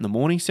heading out in the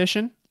morning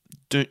session,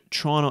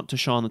 try not to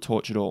shine the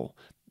torch at all.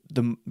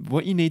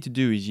 What you need to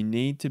do is you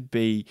need to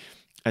be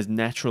as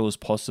natural as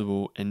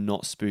possible and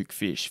not spook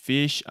fish.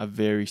 Fish are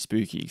very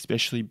spooky,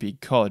 especially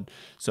big cod.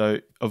 So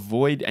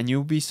avoid, and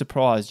you'll be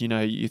surprised,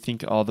 you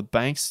think, oh, the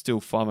bank's still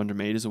 500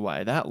 meters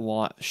away. That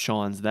light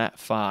shines that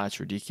far,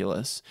 it's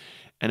ridiculous.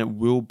 And it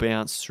will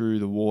bounce through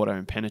the water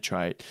and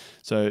penetrate.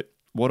 So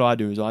what I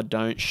do is I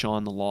don't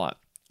shine the light.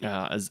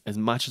 As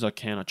much as I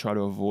can, I try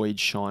to avoid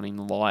shining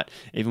the light.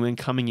 Even when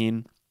coming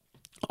in,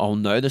 I'll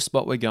know the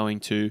spot we're going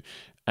to.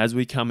 As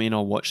we come in,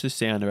 I'll watch the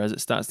sounder as it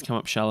starts to come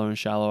up shallower and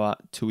shallower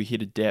till we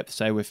hit a depth.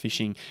 Say we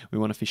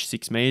want to fish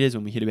 6 meters.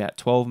 When we hit about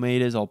 12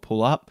 meters, I'll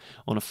pull up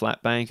on a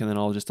flat bank, and then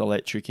I'll just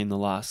electric in the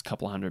last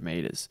couple of 100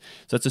 meters.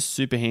 So that's a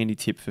super handy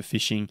tip for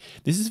fishing.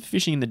 This is for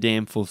fishing in the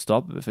dam full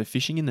stop, but for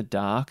fishing in the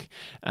dark,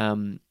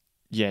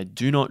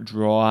 do not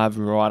drive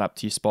right up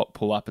to your spot,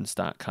 pull up and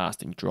start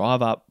casting.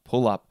 Drive up,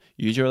 pull up,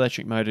 use your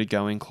electric motor to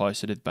go in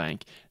closer to the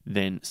bank,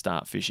 then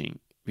start fishing,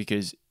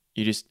 because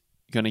you just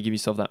going to give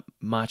yourself that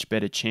much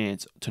better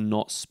chance to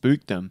not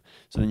spook them,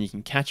 so then you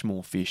can catch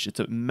more fish. It's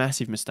a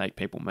massive mistake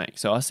people make.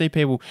 So I see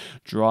people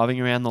driving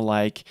around the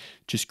lake,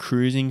 just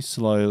cruising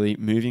slowly,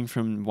 moving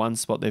from one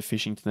spot they're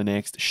fishing to the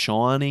next,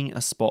 shining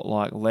a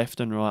spotlight left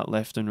and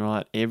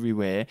right,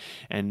 everywhere.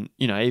 And,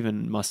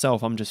 even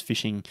myself, I'm just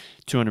fishing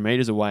 200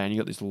 meters away and you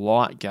got this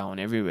light going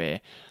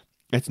everywhere.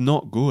 It's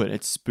not good.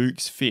 It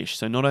spooks fish.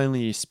 So not only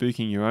are you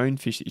spooking your own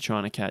fish that you're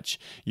trying to catch,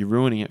 you're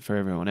ruining it for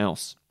everyone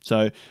else.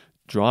 So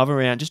drive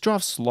around, just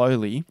drive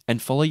slowly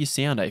and follow your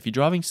sounder. If you're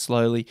driving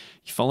slowly,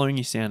 you're following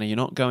your sounder, you're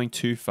not going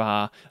too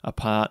far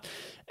apart.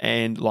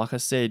 And like I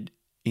said,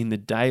 in the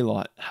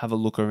daylight, have a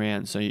look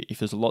around. So if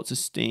there's lots of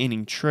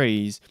standing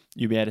trees,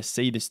 you'll be able to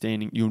see the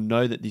standing. You'll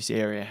know that this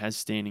area has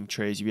standing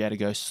trees. You'll be able to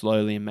go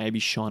slowly and maybe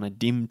shine a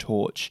dim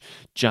torch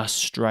just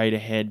straight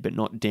ahead, but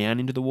not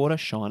down into the water.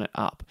 Shine it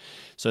up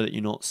so that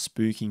you're not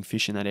spooking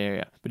fish in that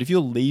area. But if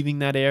you're leaving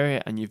that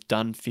area and you've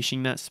done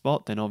fishing that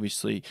spot, then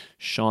obviously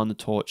shine the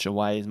torch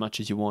away as much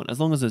as you want, as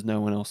long as there's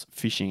no one else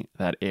fishing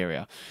that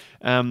area.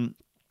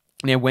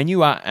 Now, when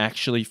you are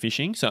actually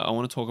fishing, so I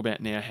want to talk about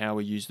now how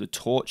we use the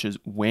torches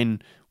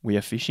when we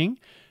are fishing.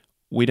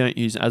 We don't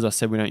use, as I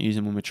said, we don't use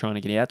them when we're trying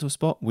to get out to a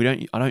spot.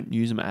 I don't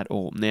use them at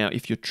all. Now,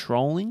 if you're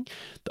trolling,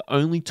 the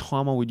only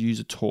time I would use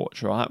a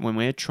torch, right? When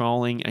we're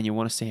trolling and you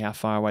want to see how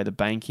far away the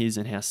bank is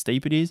and how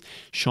steep it is,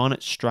 shine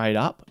it straight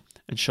up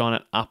and shine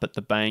it up at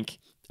the bank,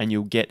 and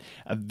you'll get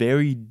a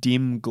very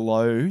dim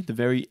glow. The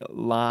very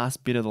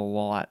last bit of the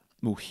light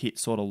will hit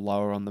sort of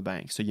lower on the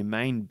bank. So your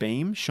main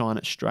beam, shine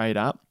it straight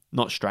up.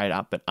 Not straight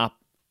up, but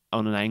up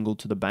on an angle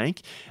to the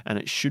bank, and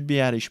you should be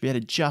able to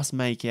just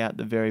make out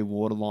the very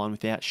waterline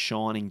without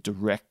shining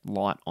direct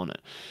light on it.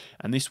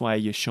 And this way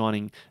you're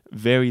shining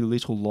very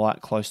little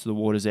light close to the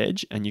water's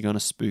edge, and you're going to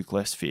spook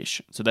less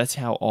fish. So that's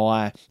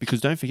how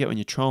because don't forget, when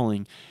you're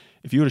trolling,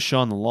 if you were to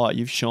shine the light,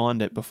 you've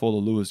shined it before the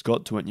lures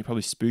got to it, and you're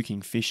probably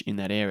spooking fish in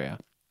that area.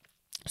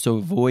 So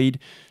avoid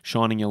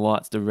shining your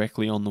lights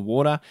directly on the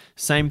water.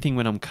 Same thing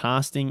when I'm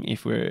casting.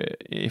 If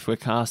we're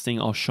casting,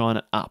 I'll shine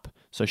it up.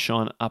 So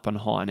shine it up and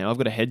high. Now I've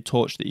got a head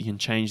torch that you can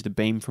change the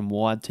beam from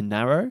wide to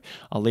narrow.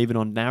 I'll leave it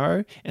on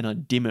narrow and I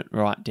dim it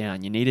right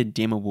down. You need a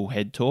dimmable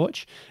head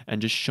torch,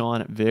 and just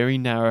shine it very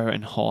narrow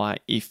and high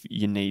if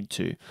you need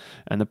to.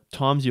 And the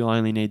times you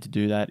only need to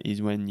do that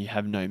is when you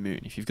have no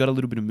moon. If you've got a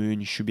little bit of moon,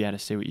 you should be able to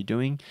see what you're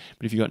doing.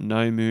 But if you've got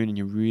no moon and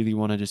you really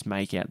want to just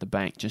make out the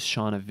bank, just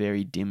shine a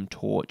very dim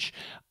torch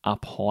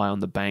up high on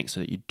the bank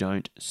so that you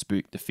don't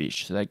spook the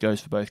fish. So that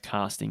goes for both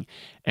casting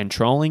and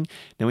trolling.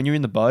 Now when you're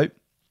in the boat,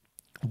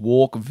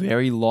 walk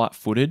very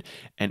light-footed,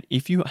 and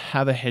if you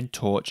have a head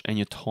torch and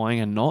you're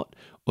tying a knot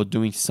or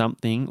doing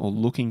something or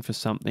looking for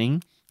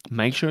something,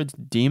 make sure it's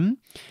dim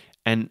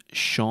and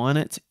shine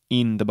it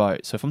in the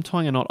boat. So if I'm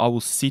tying a knot, I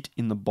will sit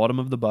in the bottom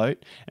of the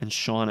boat and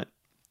shine it.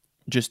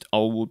 I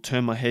will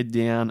turn my head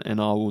down and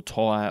I will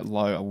tie it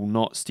low. I will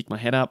not stick my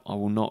head up. I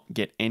will not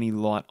get any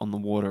light on the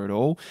water at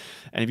all.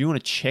 And if you want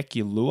to check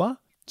your lure,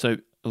 so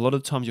a lot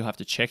of the times you'll have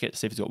to check it,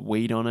 see if it's got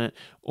weed on it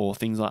or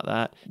things like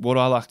that. What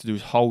I like to do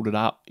is hold it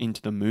up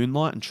into the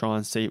moonlight and try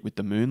and see it with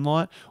the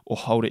moonlight, or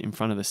hold it in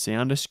front of the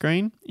sounder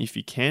screen if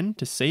you can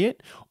to see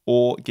it,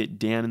 or get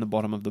down in the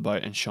bottom of the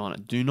boat and shine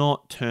it. Do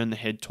not turn the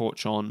head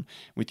torch on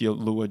with your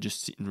lure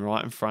just sitting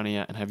right in front of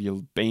you and have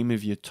your beam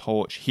of your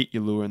torch hit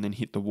your lure and then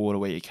hit the water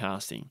where you're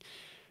casting.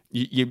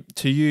 You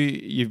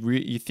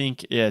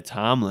think, yeah, it's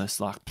harmless,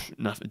 like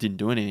nothing, it didn't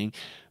do anything.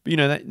 But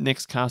that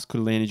next cast could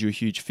have landed you a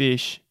huge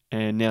fish,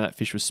 and now that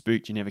fish was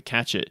spooked, you never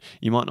catch it.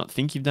 You might not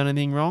think you've done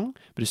anything wrong,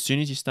 but as soon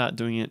as you start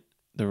doing it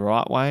the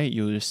right way,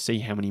 you'll just see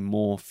how many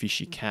more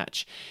fish you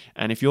catch.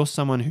 And if you're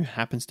someone who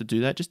happens to do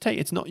that,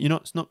 it's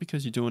not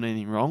because you're doing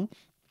anything wrong,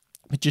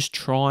 but just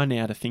try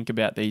now to think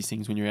about these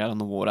things when you're out on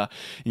the water.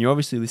 And you're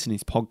obviously listening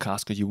to this podcast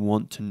because you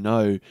want to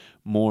know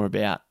more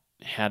about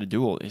how to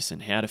do all this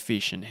and how to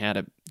fish and how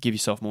to give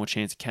yourself more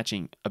chance of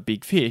catching a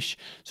big fish.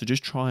 So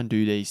just try and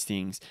do these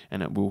things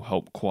and it will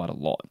help quite a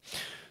lot.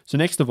 So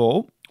next of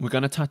all, we're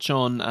going to touch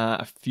on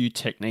a few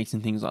techniques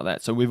and things like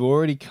that. So we've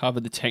already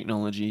covered the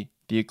technology,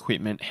 the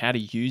equipment, how to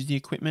use the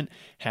equipment,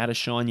 how to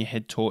shine your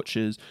head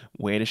torches,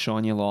 where to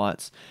shine your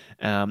lights,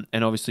 and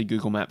obviously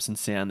Google Maps and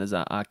sounders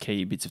are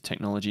key bits of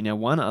technology. Now,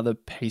 one other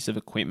piece of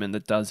equipment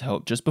that does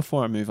help, just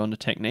before I move on to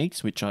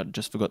techniques, which I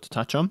just forgot to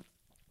touch on,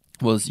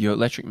 was your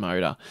electric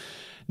motor.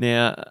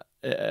 Now,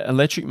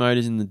 electric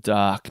motors in the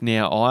dark.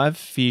 Now, I've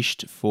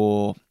fished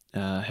for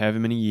however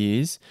many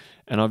years,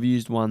 and I've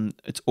used one,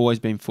 it's always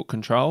been foot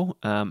control,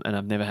 and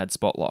I've never had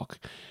spot lock.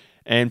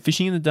 And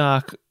fishing in the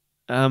dark,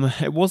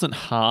 it wasn't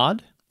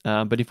hard,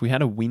 but if we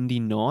had a windy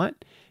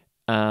night,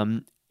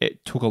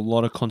 it took a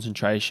lot of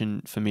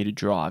concentration for me to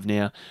drive.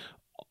 Now,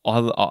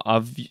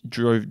 I've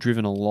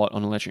driven a lot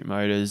on electric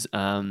motors,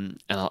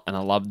 and I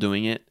love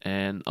doing it,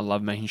 and I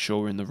love making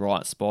sure we're in the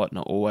right spot, and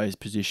I always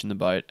position the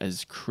boat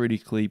as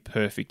critically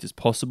perfect as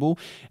possible.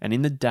 And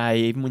in the day,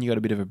 even when you got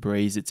a bit of a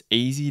breeze, it's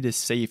easy to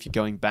see if you're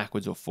going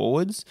backwards or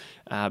forwards,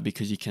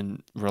 because you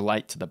can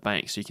relate to the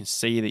bank, so you can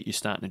see that you're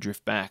starting to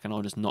drift back, and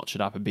I'll just notch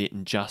it up a bit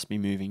and just be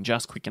moving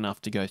just quick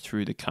enough to go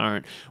through the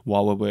current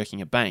while we're working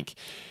a bank.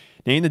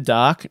 Now in the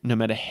dark, no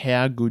matter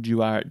how good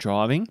you are at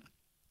driving,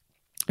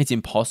 it's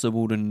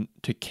impossible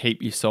to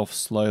keep yourself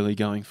slowly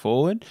going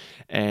forward.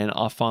 And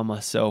I find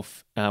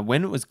myself,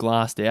 when it was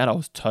glassed out, I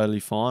was totally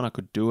fine. I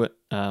could do it.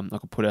 I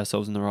could put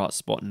ourselves in the right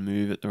spot and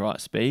move at the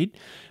right speed.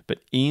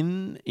 But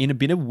in a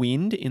bit of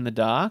wind in the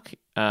dark,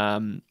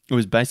 it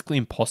was basically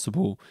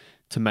impossible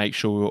to make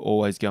sure we were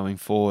always going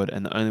forward.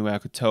 And the only way I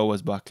could tell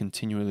was by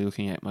continually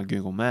looking at my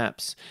Google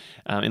Maps,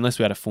 unless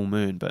we had a full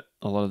moon, but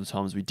a lot of the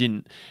times we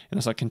didn't.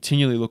 And so I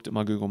continually looked at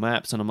my Google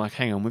Maps and I'm like,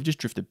 hang on, we've just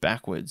drifted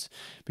backwards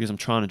because I'm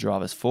trying to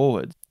drive us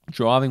forward.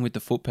 Driving with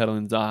the foot pedal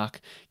in the dark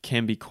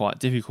can be quite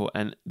difficult.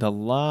 And the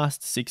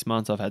last 6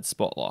 months I've had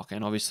spot lock,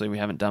 and obviously we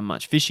haven't done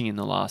much fishing in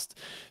the last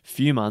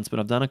few months, but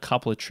I've done a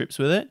couple of trips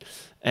with it,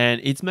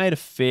 and it's made a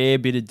fair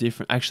bit of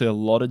difference, actually a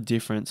lot of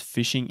difference,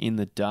 fishing in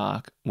the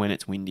dark when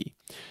it's windy.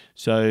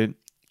 So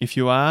if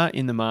you are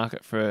in the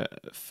market for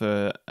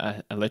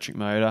an electric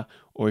motor,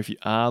 or if you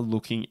are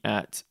looking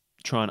at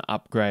trying to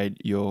upgrade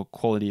your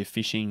quality of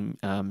fishing,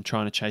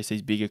 trying to chase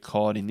these bigger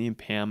cod in the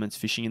impoundments,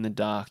 fishing in the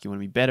dark, you want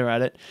to be better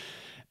at it,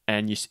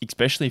 and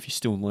especially if you're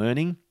still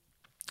learning,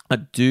 I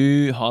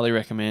do highly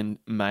recommend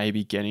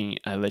maybe getting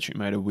an electric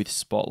motor with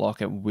spot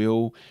lock. It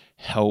will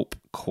help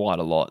quite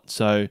a lot.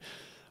 So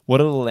what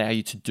it'll allow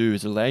you to do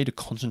is allow you to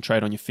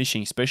concentrate on your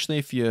fishing, especially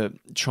if you're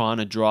trying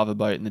to drive a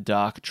boat in the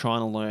dark, trying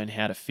to learn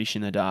how to fish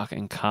in the dark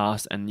and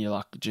cast, and you're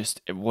like,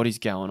 just what is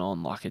going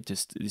on? Like,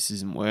 this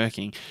isn't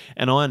working.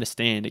 And I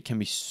understand it can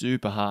be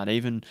super hard.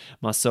 Even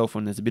myself,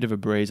 when there's a bit of a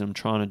breeze, I'm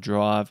trying to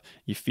drive,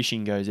 your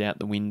fishing goes out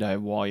the window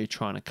while you're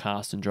trying to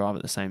cast and drive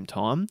at the same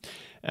time.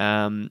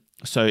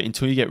 So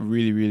until you get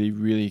really, really,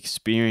 really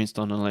experienced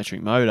on an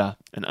electric motor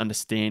and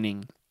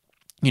understanding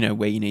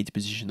where you need to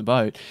position the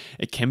boat,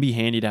 it can be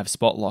handy to have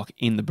spot lock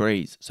in the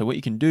breeze. So what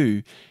you can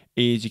do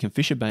is you can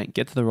fish a bank,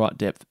 get to the right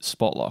depth,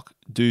 spot lock,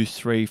 do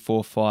 3,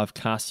 4, 5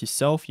 casts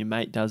yourself. Your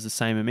mate does the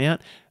same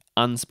amount.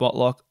 Unspot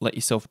lock, let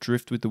yourself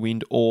drift with the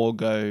wind or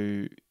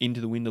go into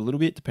the wind a little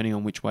bit, depending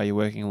on which way you're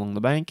working along the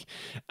bank.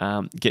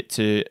 Get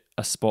to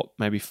a spot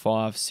maybe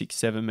 5, 6,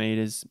 7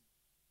 meters,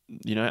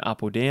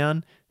 up or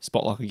down,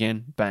 spot lock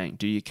again, bang,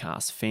 do your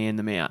cast, fan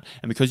them out.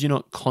 And because you're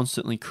not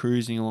constantly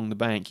cruising along the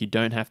bank, you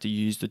don't have to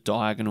use the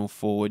diagonal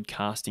forward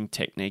casting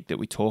technique that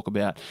we talk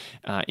about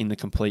in the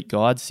Complete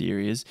Guide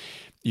series.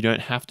 You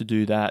don't have to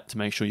do that to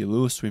make sure your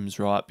lure swims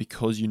right.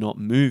 Because you're not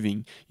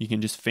moving, you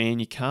can just fan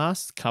your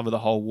cast, cover the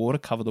whole water,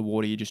 cover the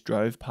water you just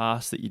drove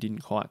past that you didn't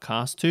quite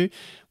cast to.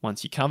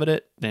 Once you covered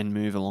it, then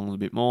move along a little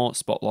bit more,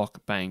 spot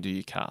lock, bang, do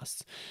your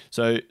casts.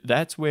 So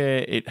that's where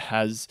it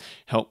has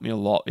helped me a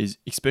lot, is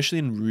especially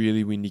in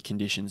really windy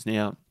conditions.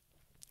 Now,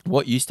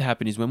 what used to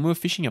happen is when we were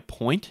fishing a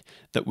point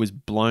that was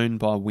blown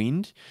by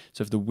wind,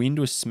 so if the wind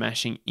was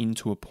smashing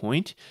into a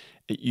point,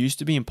 it used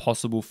to be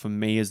impossible for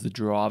me as the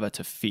driver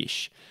to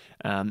fish,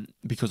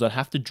 because I'd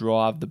have to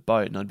drive the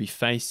boat and I'd be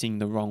facing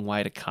the wrong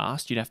way to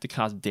cast. You'd have to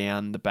cast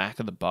down the back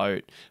of the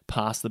boat,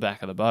 past the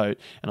back of the boat,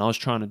 and I was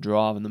trying to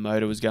drive and the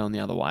motor was going the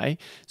other way.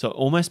 So it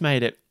almost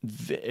made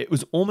it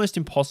was almost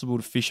impossible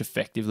to fish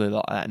effectively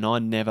like that, and I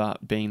never,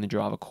 being the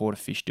driver, caught a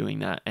fish doing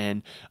that.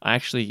 And I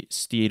actually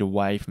steered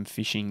away from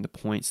fishing the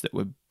points that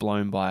were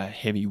blown by a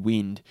heavy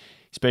wind,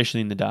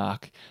 especially in the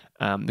dark,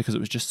 because it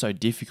was just so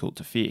difficult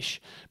to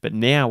fish. But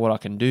now what I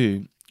can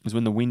do is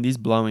when the wind is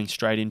blowing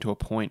straight into a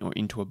point or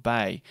into a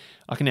bay,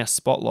 I can now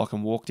spot lock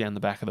and walk down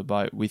the back of the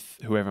boat with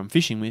whoever I'm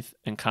fishing with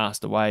and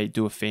cast away,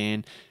 do a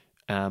fan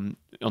on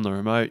the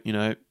remote,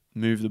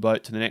 move the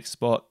boat to the next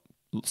spot,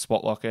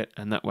 spot lock it,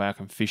 and that way I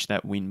can fish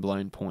that wind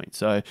blown point.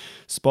 So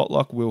spot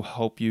lock will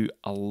help you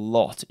a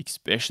lot,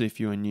 especially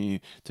if you are new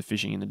to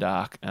fishing in the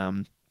dark,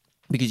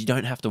 because you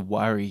don't have to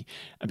worry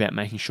about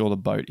making sure the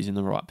boat is in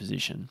the right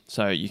position.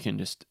 So you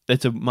can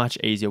that's a much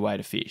easier way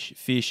to fish.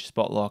 Fish,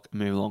 spot lock,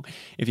 move along.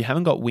 If you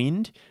haven't got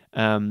wind,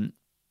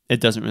 it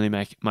doesn't really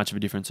make much of a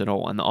difference at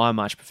all. And I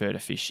much prefer to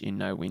fish in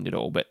no wind at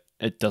all, but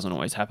it doesn't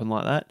always happen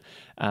like that.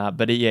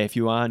 But if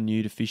you are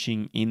new to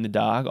fishing in the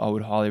dark, I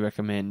would highly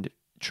recommend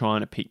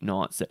trying to pick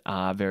nights that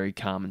are very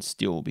calm and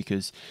still,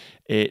 because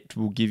it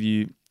will give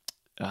you,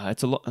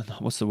 it's a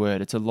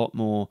lot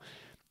more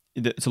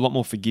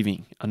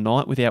forgiving. A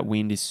night without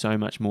wind is so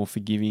much more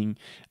forgiving.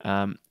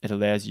 It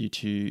allows you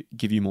to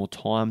give you more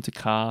time to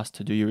cast,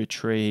 to do your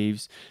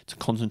retrieves, to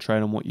concentrate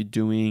on what you're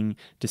doing,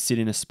 to sit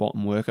in a spot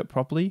and work it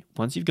properly.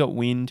 Once you've got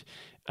wind,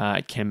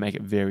 it can make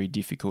it very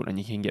difficult, and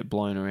you can get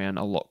blown around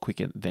a lot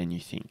quicker than you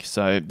think.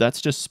 So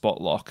that's just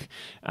spot lock,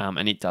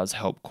 and it does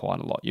help quite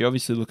a lot. You're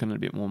obviously looking at a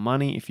bit more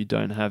money if you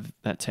don't have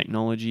that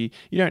technology.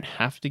 You don't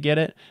have to get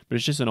it, but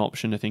it's just an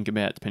option to think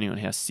about depending on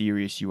how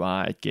serious you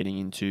are at getting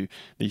into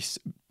this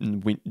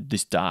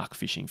dark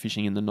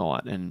fishing in the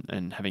night,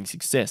 and having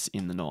success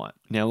in the night.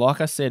 Now,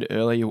 like I said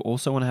earlier, you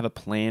also want to have a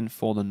plan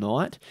for the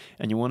night,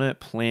 and you want to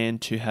plan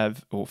to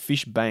have or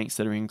fish banks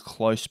that are in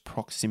close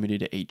proximity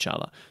to each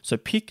other. So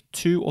pick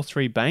 2 or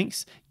 3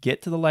 banks,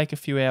 get to the lake a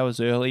few hours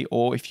early,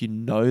 or if you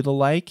know the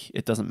lake,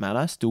 it doesn't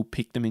matter, still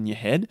pick them in your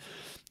head.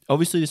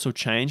 Obviously, this will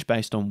change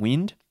based on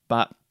wind,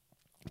 but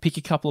pick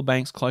a couple of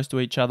banks close to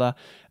each other,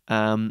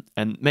 and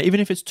even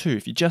if it's 2,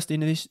 if you're just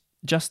into this,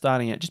 just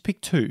starting out, just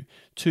pick 2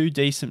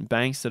 decent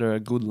banks that are a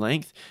good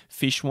length,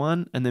 fish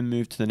one, and then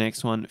move to the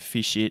next one,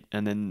 fish it,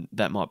 and then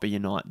that might be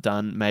your night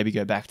done. Maybe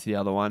go back to the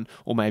other one,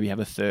 or maybe have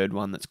a third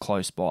one that's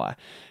close by,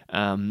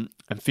 and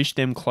fish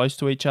them close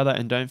to each other,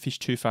 and don't fish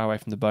too far away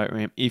from the boat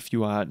ramp if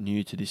you are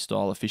new to this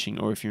style of fishing,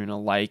 or if you're in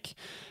a lake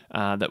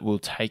that will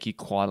take you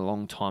quite a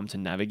long time to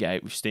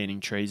navigate with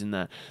standing trees and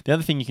that. The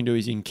other thing you can do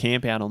is you can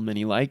camp out on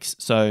many lakes.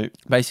 So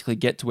basically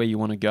get to where you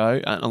want to go.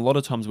 And a lot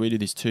of times we do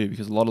this too,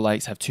 because a lot of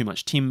lakes have too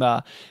much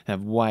timber,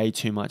 have way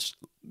too much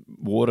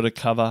water to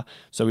cover.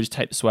 So we just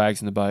take the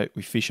swags in the boat,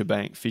 we fish a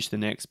bank, fish the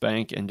next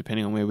bank, and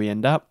depending on where we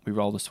end up, we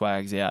roll the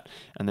swags out,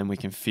 and then we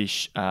can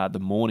fish the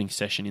morning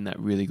session in that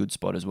really good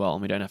spot as well.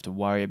 And we don't have to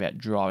worry about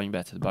driving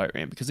back to the boat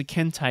ramp, because it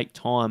can take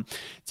time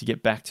to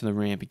get back to the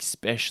ramp,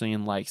 especially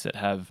in lakes that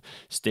have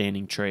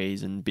standing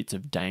trees and bits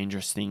of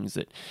dangerous things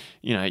that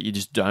you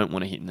just don't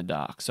want to hit in the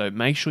dark. So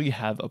make sure you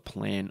have a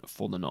plan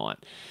for the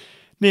night.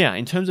 Now,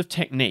 in terms of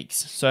techniques,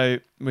 so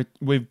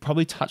we've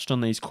probably touched on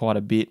these quite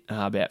a bit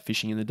about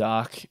fishing in the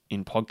dark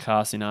in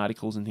podcasts, in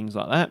articles and things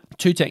like that.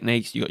 2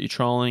 techniques, you got your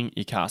trolling,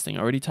 your casting.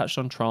 I already touched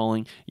on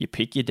trolling. You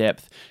pick your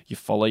depth, you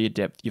follow your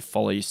depth, you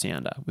follow your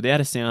sounder.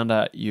 Without a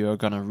sounder, you're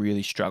going to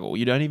really struggle.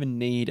 You don't even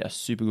need a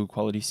super good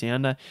quality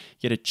sounder.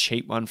 Get a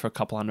cheap one for a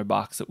couple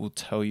 $100 that will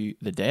tell you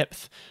the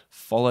depth.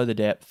 Follow the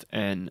depth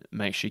and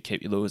make sure you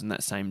keep your lures in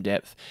that same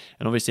depth.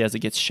 And obviously, as it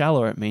gets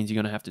shallower, it means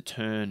you're going to have to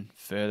turn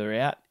further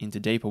out into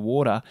deeper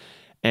water.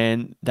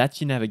 And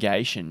that's your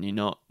navigation.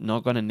 You're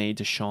not going to need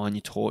to shine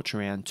your torch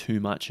around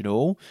too much at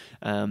all.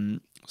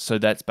 So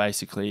that's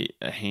basically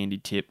a handy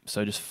tip.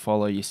 So just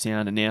follow your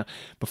sounder. Now,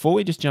 before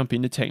we just jump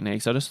into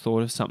techniques, I just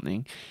thought of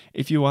something.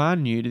 If you are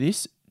new to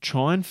this,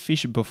 try and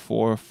fish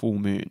before a full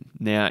moon.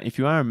 Now, if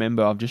you are a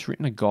member, I've just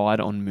written a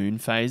guide on moon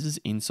phases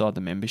inside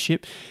the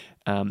membership.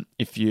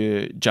 If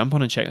you jump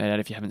on and check that out,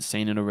 if you haven't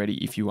seen it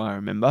already, if you are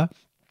a member,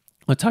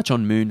 I touch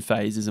on moon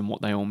phases and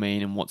what they all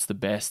mean and what's the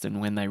best and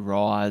when they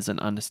rise and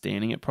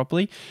understanding it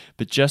properly.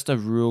 But just a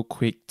real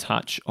quick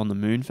touch on the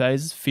moon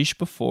phases. Fish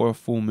before a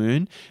full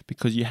moon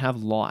because you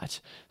have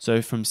light.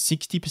 So from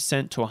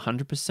 60% to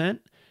 100%.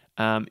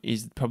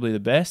 Is probably the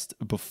best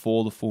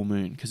before the full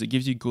moon, because it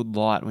gives you good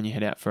light when you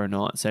head out for a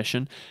night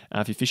session.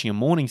 If you're fishing a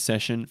morning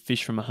session,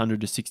 fish from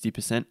 100 to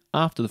 60%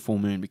 after the full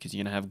moon, because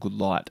you're going to have good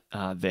light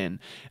then.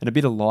 And a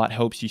bit of light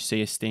helps you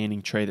see a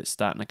standing tree that's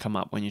starting to come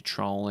up when you're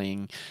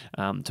trolling,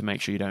 to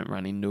make sure you don't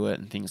run into it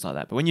and things like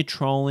that. But when you're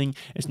trolling,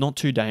 it's not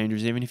too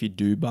dangerous. Even if you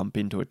do bump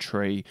into a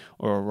tree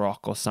or a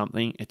rock or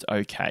something, it's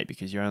okay,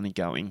 because you're only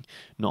going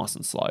nice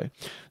and slow.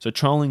 So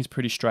trolling is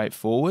pretty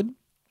straightforward.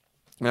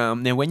 Now,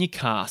 when you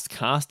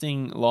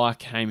casting,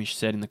 like Hamish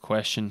said in the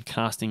question,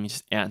 casting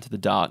is out into the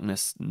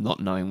darkness, not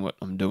knowing what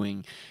I'm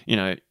doing, you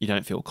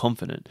don't feel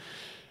confident.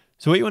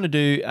 So what you want to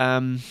do,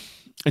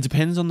 it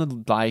depends on the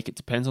lake, it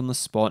depends on the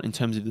spot in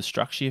terms of the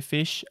structure you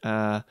fish.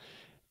 I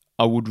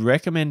would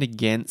recommend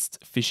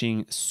against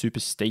fishing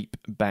super steep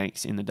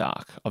banks in the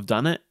dark. I've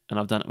done it, and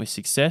I've done it with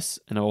success,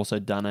 and I've also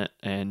done it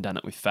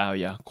with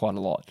failure quite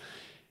a lot.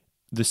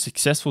 The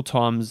successful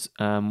times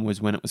was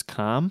when it was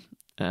calm.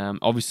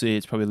 Obviously,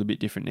 it's probably a little bit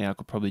different now. I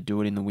could probably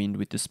do it in the wind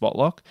with the spot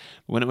lock.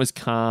 But when it was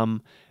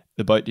calm,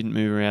 the boat didn't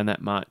move around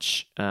that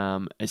much.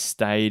 It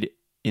stayed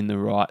in the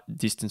right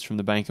distance from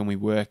the bank, and we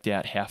worked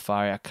out how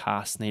far our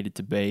cast needed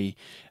to be.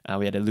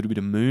 We had a little bit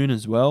of moon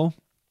as well,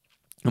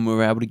 and we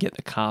were able to get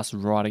the cast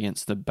right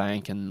against the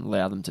bank and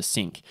allow them to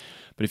sink.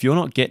 But if you're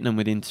not getting them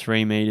within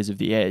 3 meters of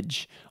the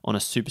edge on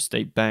a super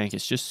steep bank,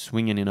 it's just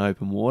swinging in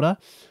open water.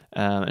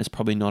 It's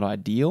probably not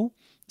ideal.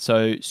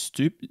 So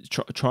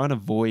try and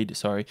avoid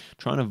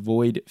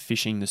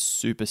fishing the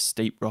super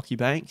steep rocky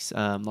banks.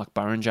 Like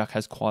Burrinjuck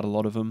has quite a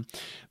lot of them.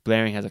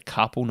 Blaring has a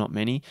couple, not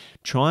many.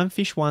 Try and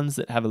fish ones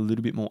that have a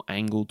little bit more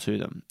angle to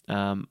them.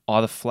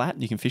 Either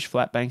flat, you can fish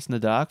flat banks in the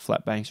dark.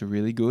 Flat banks are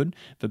really good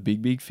for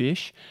big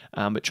fish.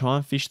 But try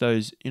and fish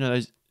those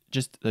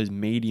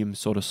medium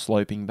sort of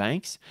sloping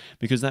banks,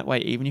 because that way,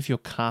 even if your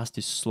cast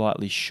is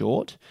slightly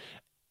short,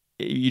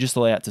 you just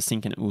allow it to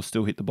sink and it will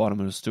still hit the bottom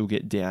and it'll still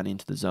get down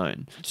into the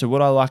zone. So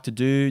what I like to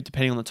do,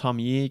 depending on the time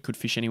of year, could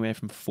fish anywhere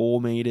from 4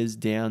 meters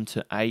down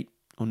to 8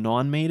 or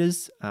 9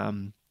 meters.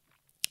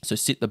 So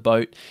sit the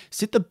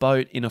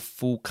boat in a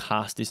full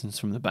cast distance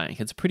from the bank.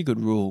 It's a pretty good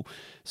rule.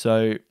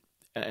 So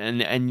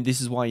And this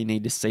is why you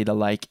need to see the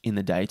lake in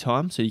the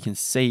daytime, so you can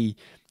see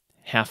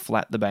how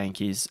flat the bank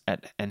is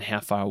and how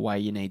far away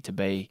you need to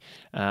be,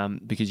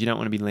 because you don't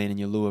want to be landing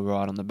your lure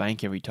right on the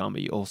bank every time,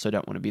 but you also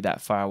don't want to be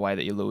that far away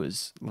that your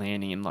lure's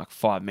landing in like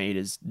 5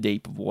 meters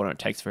deep of water. It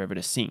takes forever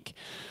to sink.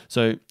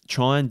 So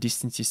try and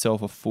distance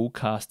yourself a full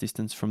cast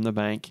distance from the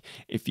bank.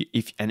 If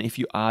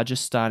you are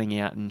just starting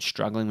out and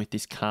struggling with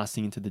this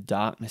casting into the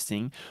darkness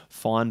thing,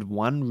 find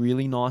one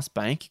really nice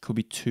bank. It could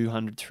be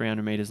 200,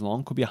 300 meters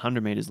long, could be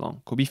 100 meters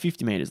long, could be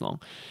 50 meters long.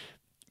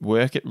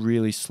 Work it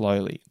really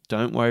slowly.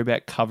 Don't worry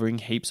about covering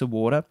heaps of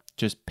water.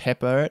 Just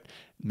pepper it,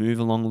 move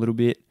along a little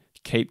bit,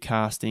 keep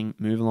casting,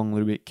 move along a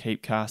little bit,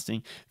 keep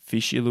casting.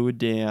 Fish your lure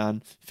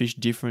down, fish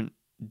different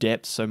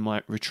depths. So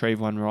might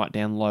retrieve one right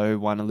down low,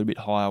 one a little bit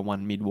higher,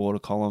 one mid-water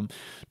column.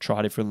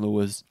 Try different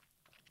lures.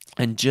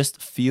 And just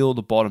feel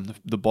the bottom.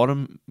 The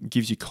bottom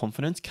gives you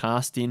confidence.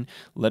 Cast in,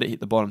 let it hit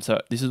the bottom.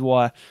 So this is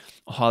why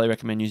I highly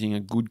recommend using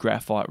a good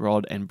graphite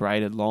rod and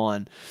braided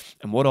line.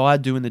 And what I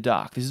do in the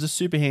dark, this is a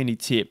super handy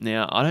tip.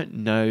 Now, I don't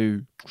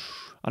know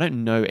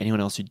anyone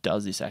else who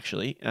does this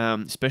actually,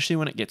 especially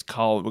when it gets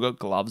cold. We've got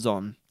gloves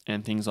on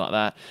and things like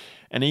that.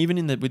 And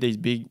even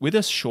with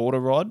a shorter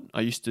rod,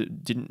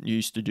 didn't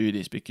used to do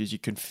this because you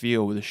can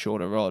feel with a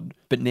shorter rod.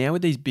 But now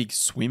with these big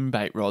swim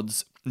bait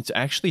rods, it's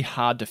actually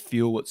hard to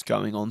feel what's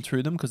going on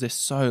through them because they're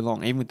so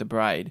long, even with the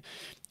braid.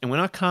 And when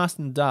I cast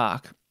in the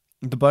dark,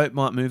 the boat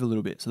might move a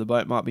little bit. So the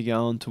boat might be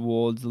going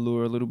towards the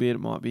lure a little bit. It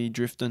might be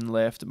drifting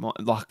left. It might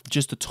like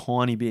just a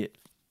tiny bit.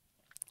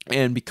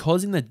 And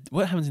because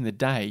what happens in the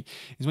day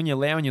is when you're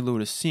allowing your lure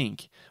to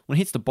sink, when it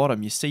hits the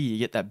bottom, you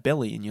get that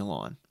belly in your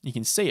line. You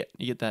can see it.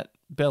 You get that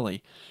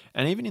belly.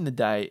 And even in the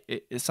day,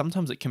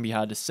 sometimes it can be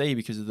hard to see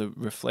because of the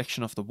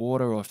reflection off the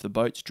water or if the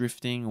boat's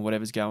drifting or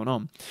whatever's going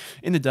on.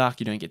 In the dark,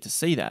 you don't get to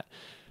see that.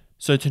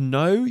 So to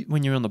know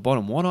when you're on the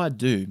bottom, what I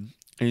do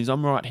is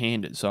I'm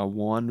right-handed. So I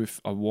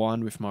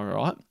wind with my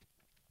right.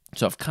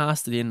 So I've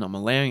cast it in, I'm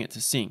allowing it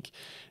to sink.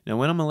 Now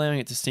when I'm allowing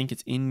it to sink,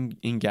 it's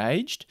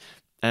engaged.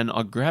 And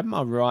I grab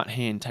my right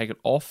hand, take it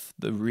off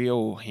the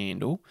reel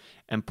handle,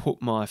 and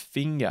put my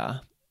finger,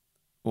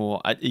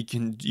 you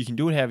can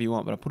do it however you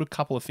want, but I put a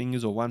couple of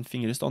fingers or one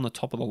finger just on the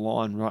top of the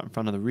line right in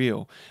front of the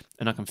reel,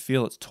 and I can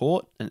feel it's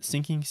taut and it's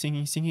sinking,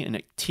 and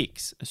it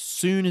ticks. As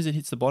soon as it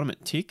hits the bottom,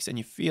 it ticks, and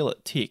you feel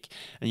it tick,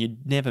 and you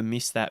never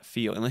miss that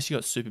feel unless you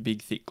got super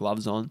big, thick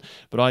gloves on.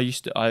 But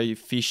I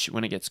fish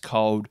when it gets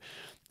cold.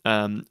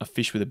 I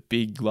fish with a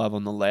big glove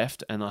on the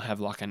left, and I have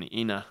like an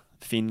inner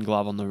thin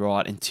glove on the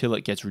right until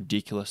it gets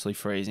ridiculously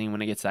freezing.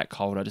 When it gets that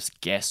cold, I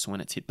just guess when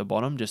it's hit the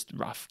bottom, just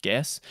rough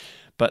guess.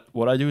 But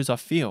what I do is I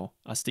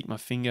stick my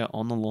finger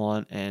on the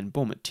line and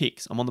boom, it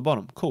ticks. I'm on the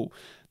bottom. Cool.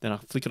 Then I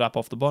flick it up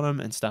off the bottom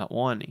and start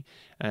winding,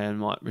 and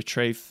might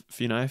retrieve,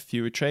 a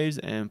few retrieves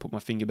and put my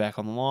finger back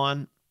on the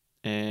line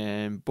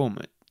and boom,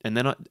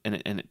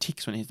 it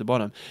ticks when it hits the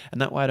bottom.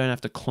 And that way I don't have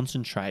to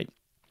concentrate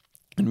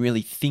and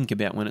really think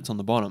about when it's on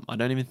the bottom. I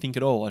don't even think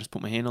at all. I just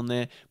put my hand on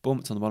there, boom,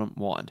 it's on the bottom,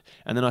 wind.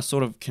 And then I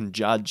sort of can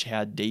judge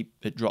how deep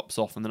it drops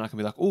off, and then I can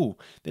be like, oh,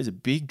 there's a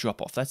big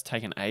drop off. That's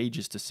taken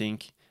ages to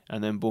sink.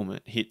 And then boom,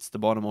 it hits the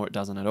bottom or it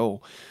doesn't at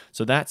all.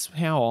 So that's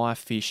how I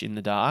fish in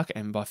the dark.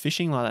 And by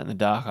fishing like that in the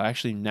dark, I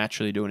actually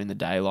naturally do it in the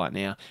daylight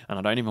now. And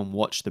I don't even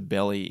watch the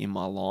belly in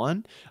my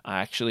line. I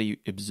actually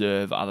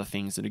observe other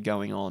things that are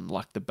going on,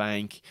 like the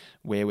bank,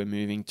 where we're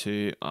moving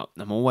to.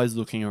 I'm always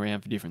looking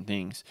around for different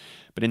things.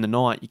 But in the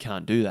night, you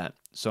can't do that.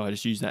 So I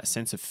just use that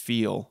sense of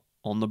feel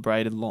on the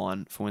braided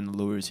line for when the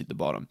lures hit the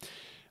bottom.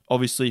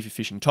 Obviously, if you're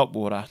fishing top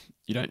water,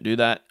 you don't do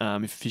that.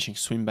 If you're fishing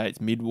swim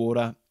baits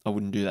mid-water, I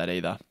wouldn't do that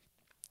either.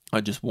 I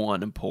just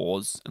wind and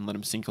pause and let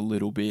them sink a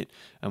little bit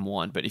and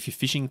wind. But if you're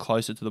fishing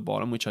closer to the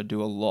bottom, which I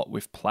do a lot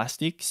with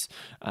plastics,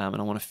 and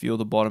I want to feel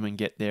the bottom and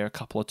get there a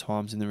couple of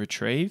times in the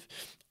retrieve,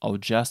 I'll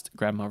just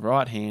grab my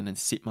right hand and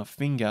sit my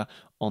finger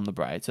on the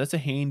braid. So that's a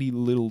handy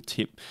little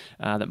tip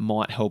that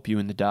might help you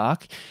in the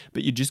dark.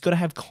 But you just got to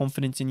have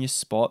confidence in your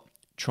spot.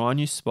 Try and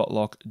use spot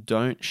lock.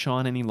 Don't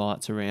shine any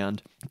lights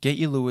around. Get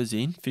your lures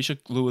in. Fish a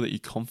lure that you're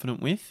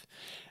confident with,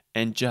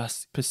 and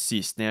just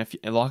persist. Now,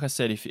 like I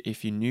said,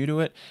 if you're new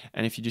to it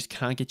and if you just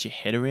can't get your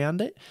head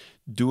around it,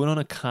 do it on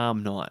a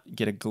calm night.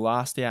 Get a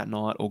glassed out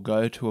night, or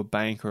go to a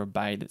bank or a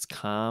bay that's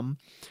calm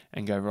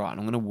and go, right, I'm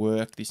going to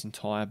work this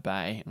entire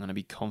bay. I'm going to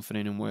be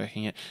confident in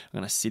working it. I'm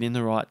going to sit in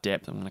the right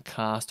depth. I'm going to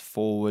cast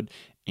forward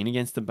in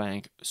against the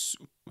bank,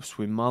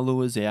 swim my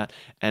lures out,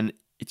 and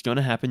it's going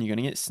to happen. You're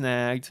going to get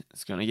snagged.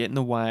 It's going to get in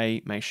the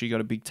way. Make sure you got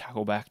a big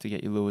tackle back to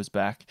get your lures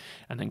back,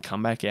 and then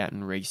come back out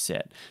and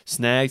reset.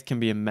 Snags can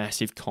be a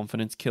massive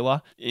confidence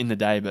killer in the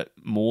day, but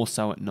more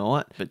so at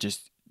night. But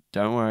just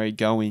don't worry.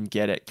 Go in,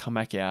 get it, come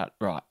back out.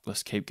 Right,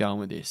 let's keep going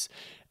with this.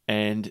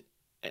 And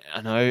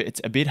I know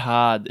it's a bit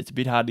hard. It's a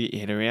bit hard to get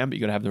your head around, but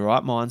you got to have the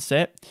right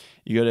mindset.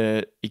 You got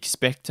to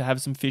expect to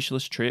have some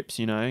fishless trips,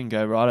 and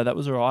go, right, that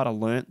was all right. I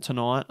learnt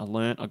tonight.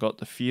 I got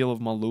the feel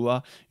of my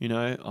lure.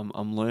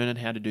 I'm learning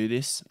how to do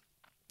this,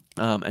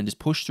 and just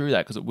push through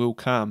that, because it will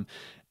come.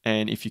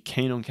 And if you're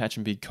keen on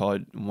catching big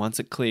cod, once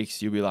it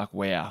clicks, you'll be like,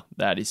 wow,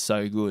 that is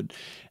so good.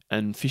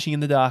 And fishing in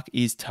the dark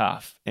is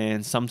tough.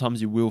 And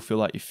sometimes you will feel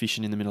like you're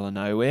fishing in the middle of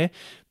nowhere.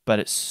 But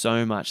it's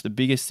so much. The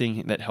biggest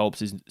thing that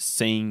helps is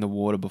seeing the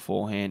water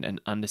beforehand and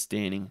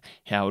understanding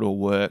how it all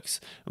works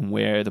and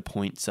where the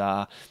points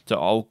are. So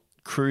I'll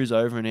cruise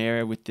over an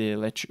area with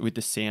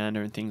the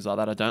sounder and things like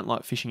that. I don't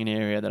like fishing an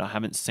area that I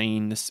haven't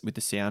seen this with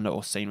the sounder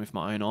or seen with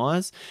my own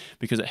eyes,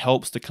 because it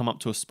helps to come up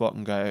to a spot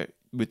and go,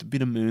 with a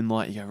bit of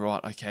moonlight, you go,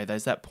 right, okay,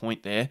 there's that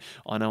point there.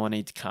 I know I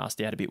need to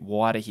cast out a bit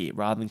wider here.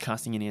 Rather than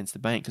casting in against the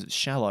bank because it's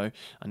shallow,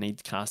 I need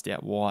to cast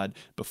out wide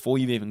before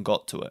you've even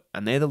got to it.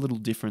 And they're the little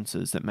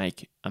differences that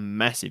make a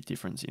massive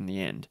difference in the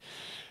end.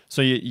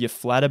 So your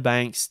flatter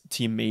banks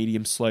to your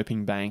medium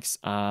sloping banks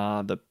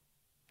are the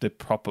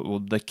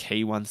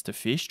key ones to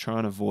fish. Try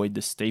and avoid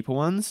the steeper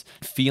ones.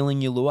 Feeling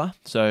your lure.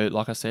 So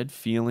like I said,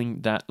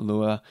 feeling that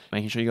lure,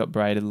 making sure you got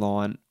braided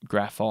line,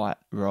 graphite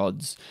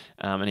rods,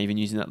 and even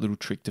using that little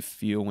trick to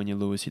feel when your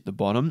lures hit the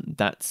bottom.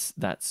 That's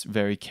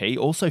very key.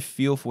 Also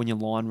feel for when your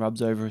line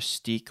rubs over a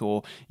stick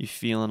or you're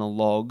feeling a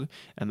log,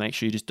 and make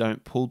sure you just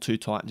don't pull too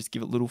tight and just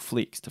give it little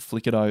flicks to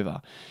flick it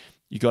over.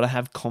 You got to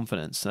have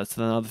confidence. That's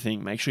another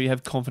thing. Make sure you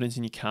have confidence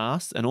in your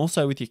casts. And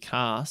also with your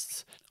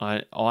casts,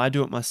 I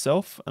do it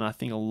myself, and I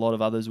think a lot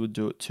of others would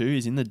do it too,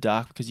 is in the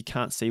dark, because you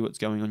can't see what's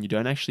going on. You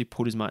don't actually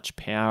put as much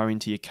power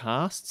into your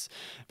casts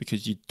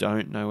because you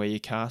don't know where you're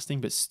casting,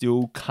 but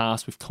still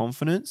cast with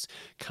confidence,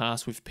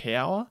 cast with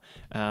power,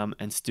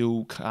 and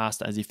still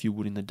cast as if you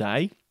would in the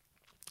day.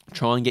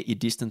 Try and get your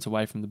distance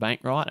away from the bank,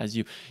 right? As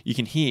you'll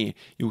hear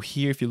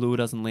if your lure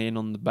doesn't land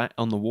on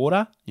the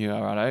water. You go,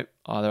 righto,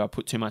 either I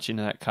put too much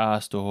into that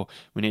cast or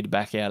we need to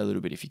back out a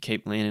little bit. If you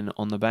keep landing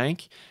on the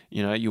bank,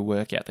 you'll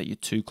work out that you're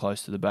too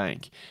close to the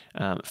bank.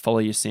 Follow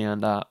your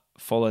sounder,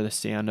 follow the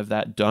sound of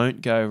that.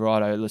 Don't go,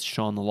 righto, let's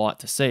shine the light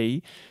to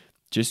see.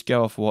 Just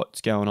go off what's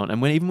going on.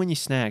 And even when you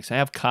snag, say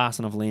I've cast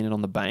and I've landed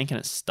on the bank and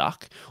it's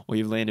stuck, or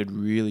you've landed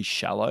really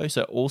shallow.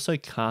 So also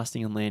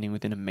casting and landing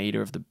within a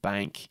meter of the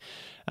bank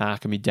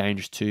can be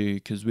dangerous too,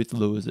 because with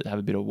lures that have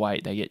a bit of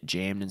weight, they get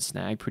jammed and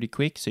snagged pretty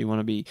quick. So you want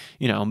to be,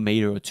 a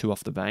meter or two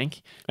off the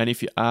bank. And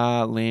if you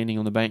are landing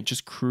on the bank,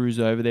 just cruise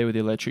over there with the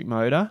electric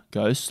motor,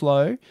 go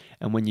slow.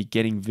 And when you're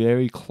getting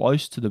very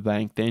close to the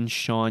bank, then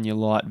shine your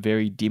light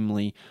very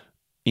dimly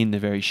in the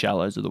very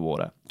shallows of the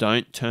water.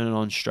 Don't turn it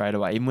on straight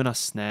away. Even when I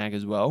snag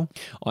as well,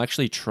 I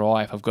actually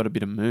try, if I've got a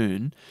bit of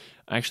moon,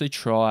 I actually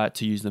try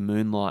to use the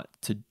moonlight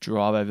to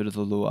drive over to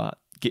the lure.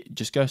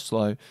 Just go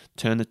slow,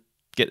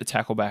 get the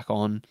tackle back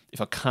on. If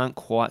I can't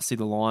quite see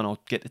the line, I'll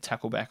get the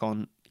tackle back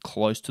on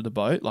close to the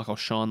boat. Like I'll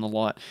shine the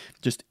light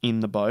just in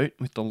the boat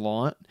with the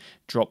light,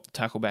 drop the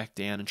tackle back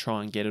down and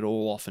try and get it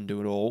all off and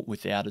do it all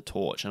without a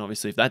torch. And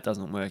obviously if that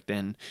doesn't work,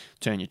 then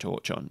turn your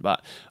torch on.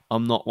 But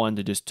I'm not one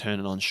to just turn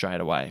it on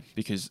straight away,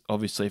 because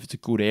obviously if it's a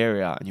good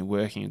area and you're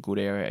working a good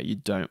area, you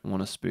don't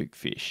want to spook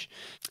fish.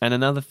 And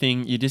another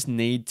thing, you just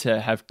need to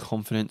have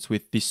confidence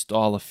with this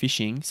style of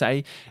fishing.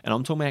 Say, and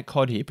I'm talking about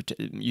cod here, but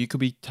you could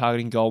be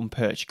targeting golden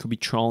perch, you could be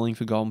trolling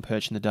for golden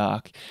perch in the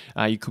dark,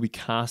 you could be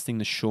casting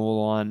the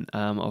shoreline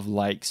of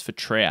lakes for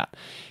trout.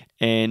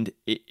 And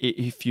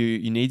if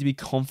you need to be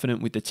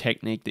confident with the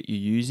technique that you're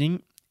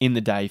using in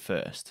the day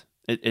first.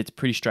 It's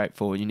pretty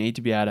straightforward. You need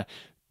to be able to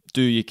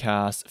do your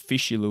cast,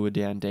 fish your lure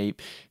down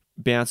deep,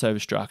 bounce over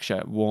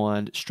structure,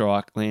 wind,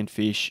 strike, land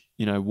fish,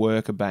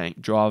 work a bank,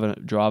 drive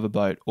a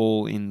boat,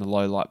 all in the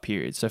low light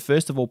period. So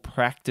first of all,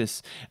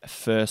 practice at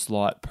first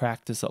light,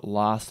 practice at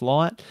last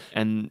light,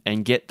 and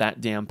get that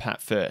down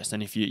pat first.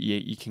 And if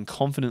you can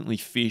confidently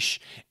fish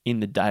in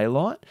the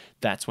daylight,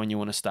 that's when you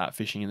want to start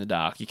fishing in the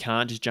dark. You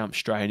can't just jump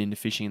straight into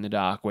fishing in the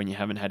dark when you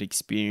haven't had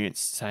experience,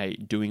 say,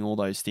 doing all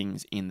those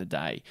things in the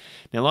day.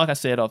 Now, like I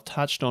said,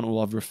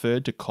 I've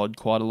referred to cod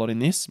quite a lot in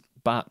this,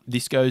 but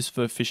this goes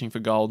for fishing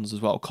for goldens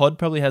as well. Cod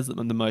probably has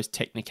the most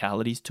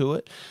technicalities to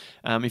it.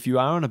 If you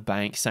are on a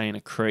bank, say in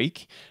a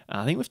creek,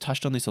 I think we've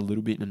touched on this a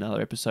little bit in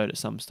another episode at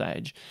some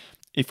stage.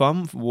 If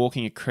I'm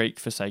walking a creek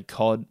for, say,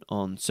 cod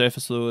on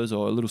surface lures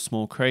or a little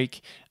small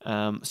creek,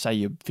 say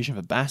you're fishing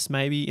for bass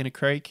maybe in a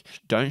creek,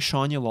 don't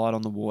shine your light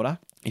on the water.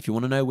 If you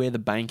want to know where the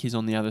bank is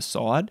on the other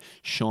side,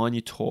 shine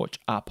your torch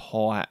up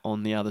high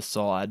on the other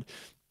side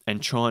and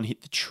try and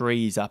hit the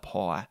trees up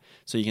high,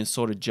 so you can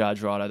sort of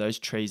judge, right, those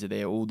trees are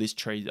there, this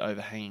tree's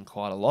overhanging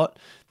quite a lot,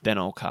 then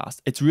I'll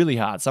cast. It's really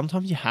hard.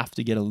 Sometimes you have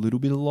to get a little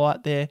bit of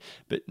light there,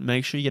 but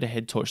make sure you get a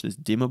head torch that's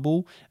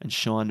dimmable and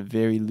shine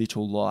very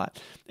little light.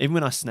 Even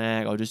when I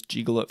snag, I'll just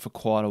jiggle it for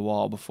quite a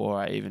while before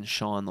I even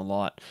shine the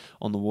light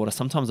on the water.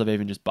 Sometimes I've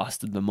even just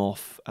busted them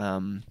off,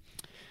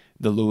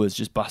 the lures,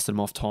 just bust them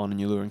off, tying on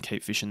your lure and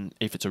keep fishing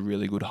if it's a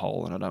really good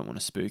hole and I don't want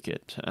to spook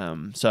it.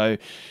 So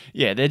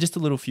yeah, they're just a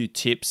little few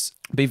tips.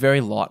 Be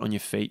very light on your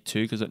feet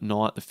too, because at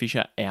night the fish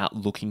are out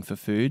looking for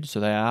food,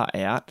 so they are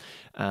out,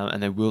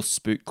 and they will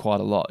spook quite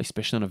a lot,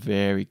 especially on a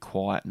very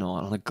quiet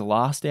night. On a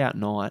glassed out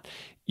night,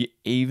 you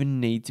even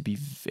need to be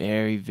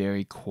very,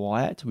 very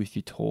quiet with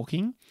your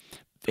talking.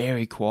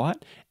 Very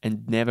quiet,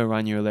 and never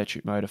run your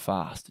electric motor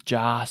fast.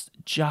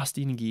 Just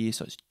in gear,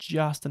 so it's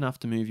just enough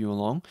to move you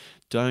along.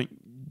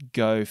 Don't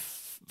go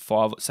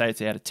 5, say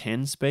it's out of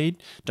 10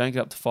 speed, don't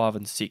go up to 5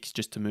 and 6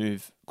 just to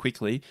move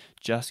quickly.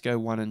 Just go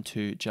 1 and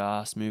 2,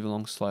 just move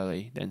along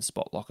slowly, then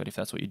spot lock it if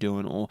that's what you're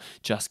doing, or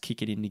just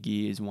kick it into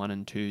gears 1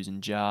 and 2s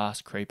and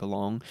just creep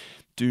along.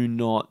 Do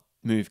not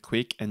move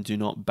quick and do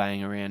not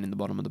bang around in the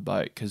bottom of the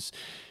boat, because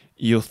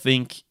you'll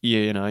think,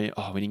 we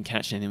didn't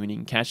catch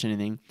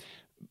anything.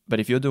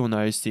 But if you're doing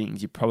those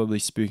things, you're probably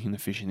spooking the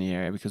fish in the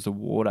area, because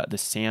the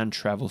sound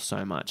travels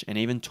so much. And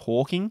even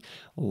talking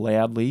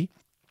loudly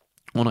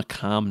on a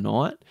calm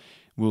night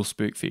will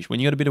spook fish. When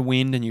you got a bit of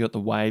wind and you got the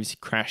waves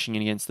crashing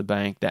in against the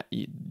bank,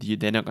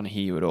 they're not going to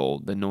hear you at all.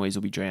 The noise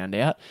will be drowned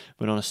out.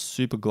 But on a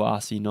super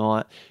glassy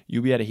night,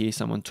 you'll be able to hear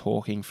someone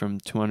talking from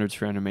 200,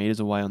 300 meters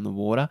away on the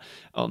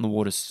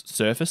water's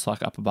surface,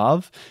 like up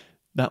above.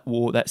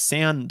 That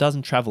sound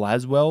doesn't travel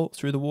as well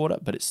through the water,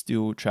 but it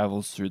still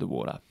travels through the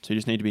water. So you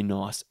just need to be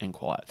nice and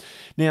quiet.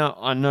 Now,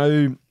 I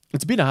know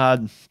it's a bit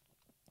hard.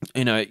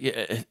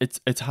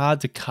 It's hard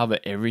to cover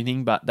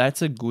everything, but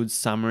that's a good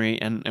summary,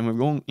 and we're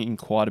going in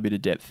quite a bit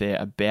of depth there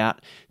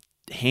about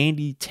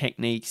handy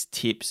techniques,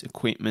 tips,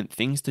 equipment,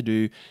 things to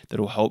do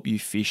that will help you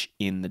fish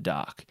in the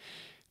dark.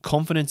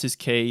 Confidence is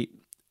key,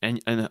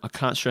 and I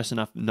can't stress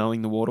enough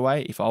knowing the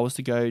waterway. If I was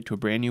to go to a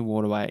brand new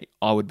waterway,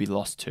 I would be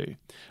lost too.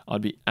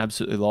 I'd be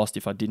absolutely lost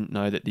if I didn't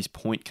know that this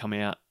point come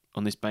out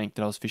on this bank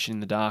that I was fishing in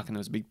the dark, and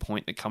there was a big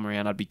point that come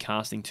around. I'd be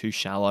casting too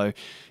shallow.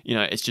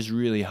 It's just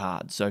really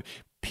hard. So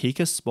pick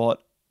a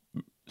spot,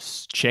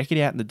 check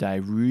it out in the day,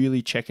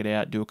 really check it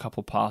out, do a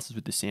couple of passes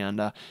with the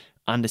sounder,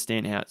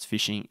 understand how it's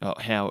fishing,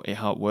 how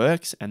it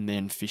works, and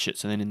then fish it.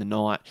 So then in the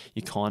night,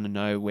 you kind of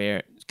know where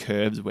it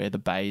curves, where the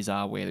bays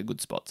are, where the good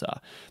spots are.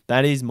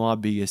 That is my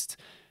biggest,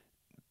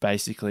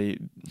 basically,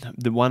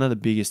 one of the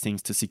biggest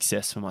things to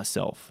success for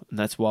myself. And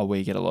that's why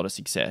we get a lot of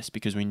success,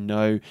 because we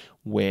know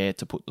where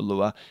to put the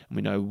lure, and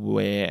we know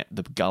where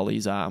the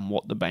gullies are and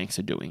what the banks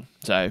are doing.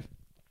 So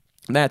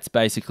that's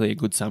basically a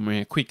good summary,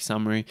 a quick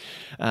summary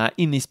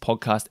in this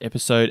podcast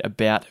episode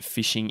about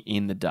fishing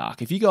in the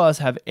dark. If you guys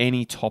have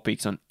any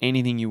topics on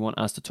anything you want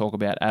us to talk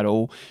about at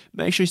all,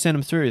 make sure you send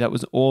them through. That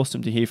was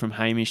awesome to hear from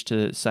Hamish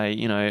to say,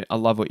 I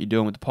love what you're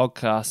doing with the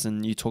podcast,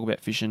 and you talk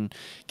about fishing,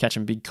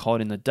 catching big cod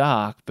in the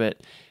dark,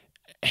 but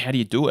how do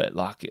you do it?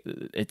 Like,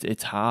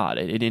 it's hard,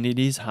 and it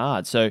is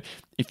hard. So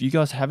if you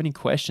guys have any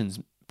questions,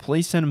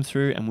 please send them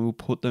through and we will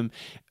put them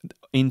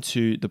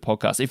into the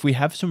podcast. If we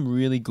have some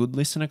really good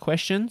listener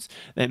questions,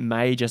 that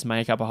may just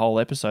make up a whole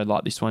episode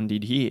like this one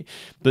did here.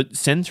 But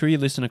send through your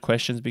listener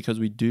questions, because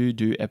we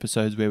do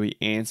episodes where we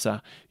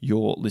answer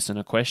your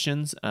listener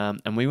questions.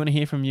 And we want to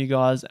hear from you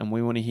guys, and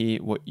we want to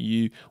hear what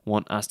you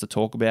want us to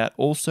talk about.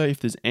 Also, if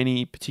there's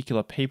any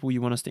particular people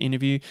you want us to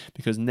interview,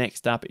 because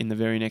next up in the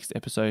very next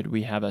episode,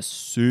 we have a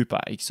super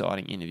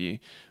exciting interview.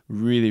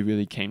 Really,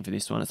 really keen for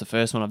this one. It's the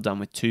first one I've done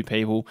with 2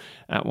 people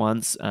at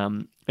once.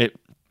 It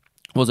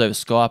was over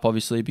Skype,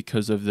 obviously,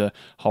 because of the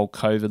whole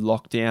COVID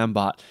lockdown,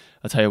 but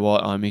I'll tell you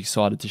what, I'm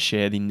excited to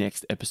share the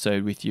next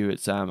episode with you.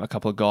 It's a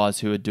couple of guys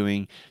who are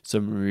doing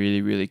some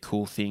really, really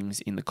cool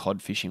things in the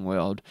cod fishing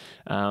world,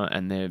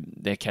 and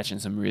they're catching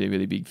some really,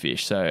 really big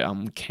fish. So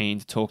I'm keen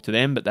to talk to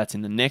them, but that's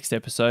in the next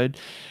episode.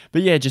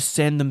 But yeah, just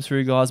send them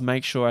through, guys.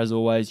 Make sure, as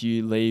always,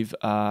 you leave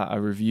a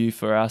review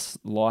for us,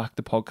 like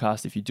the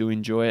podcast if you do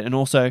enjoy it, and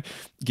also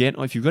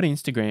if you've got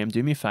Instagram,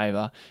 do me a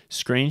favor,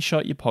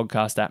 screenshot your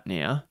podcast app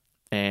now,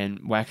 and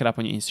whack it up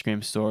on your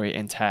Instagram story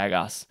and tag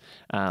us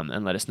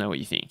and let us know what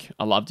you think.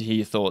 I love to hear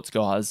your thoughts,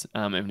 guys.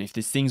 And if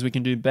there's things we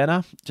can do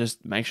better,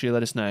 just make sure you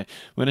let us know.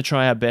 We're going to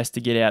try our best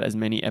to get out as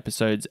many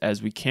episodes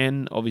as we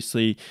can.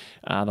 Obviously,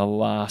 the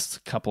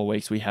last couple of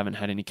weeks we haven't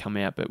had any come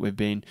out, but we've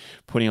been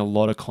putting a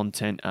lot of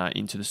content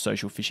into the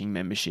social fishing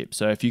membership.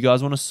 So if you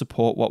guys want to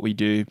support what we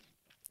do,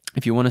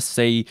 if you want to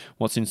see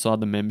what's inside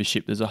the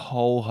membership, there's a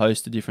whole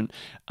host of different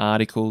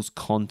articles,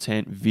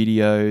 content,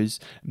 videos,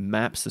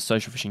 maps. The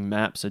social fishing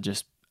maps are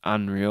just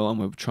unreal, and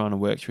we're trying to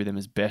work through them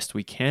as best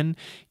we can,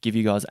 give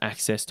you guys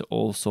access to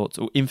all sorts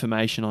of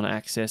information on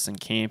access and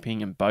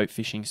camping and boat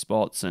fishing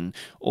spots and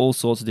all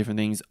sorts of different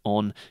things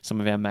on some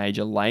of our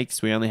major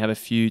lakes. We only have a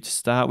few to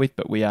start with,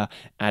 but we are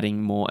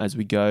adding more as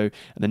we go.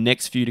 The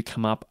next few to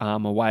come up are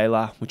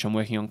Mawela, which I'm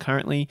working on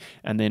currently,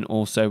 and then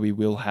also we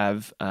will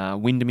have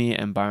Windermere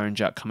and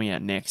Burrinjuck coming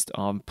out next.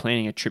 I'm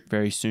planning a trip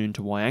very soon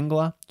to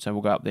Wyangla, so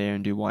we'll go up there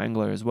and do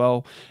Wyangla as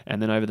well,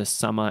 and then over the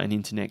summer and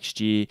into next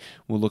year,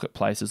 we'll look at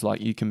places like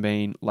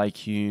Yukonbean, Lake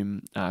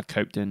Hume,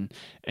 Copeton,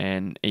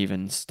 and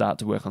even start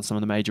to work on some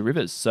of the major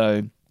rivers.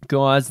 So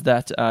guys,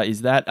 that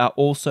is that.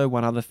 Also,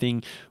 one other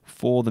thing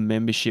for the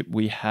membership,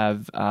 we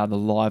have the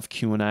live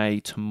Q&A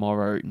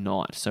tomorrow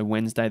night. So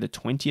Wednesday, the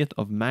 20th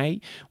of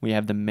May, we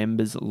have the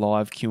members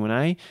live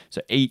Q&A.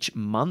 So each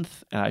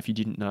month, if you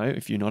didn't know,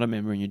 if you're not a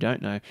member and you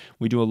don't know,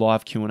 we do a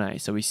live Q&A.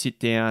 So we sit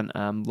down.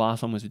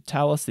 Last one was with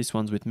Talis. This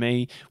one's with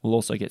me. We'll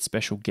also get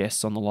special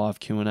guests on the live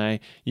Q&A.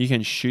 You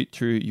can shoot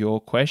through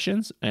your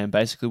questions, and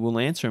basically we'll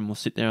answer them. We'll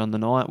sit there on the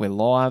night. We're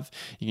live.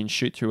 You can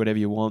shoot through whatever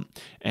you want,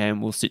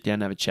 and we'll sit down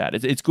and have a chat.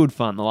 It's good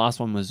fun. The last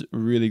one was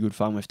really good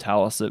fun with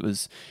Talis. It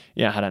was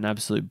yeah, I had an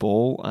absolute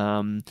ball.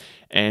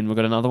 And we've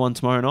got another one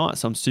tomorrow night,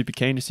 so I'm super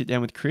keen to sit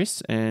down with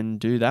Chris and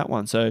do that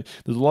one. So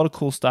there's a lot of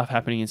cool stuff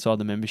happening inside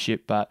the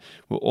membership, but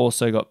we've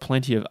also got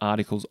plenty of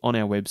articles on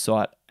our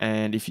website.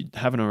 And if you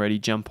haven't already,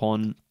 jump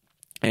on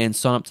and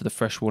sign up to the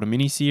Freshwater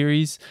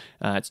mini-series.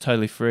 It's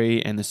totally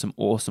free, and there's some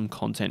awesome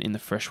content in the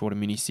Freshwater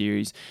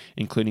mini-series,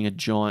 including a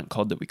giant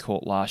cod that we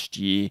caught last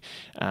year,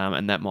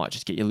 and that might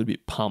just get you a little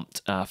bit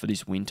pumped for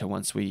this winter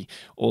once we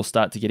all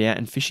start to get out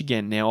and fish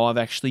again. Now, I've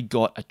actually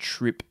got a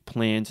trip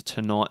planned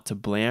tonight to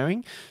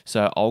Blowering,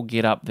 so I'll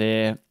get up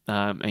there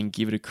and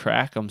give it a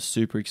crack. I'm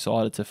super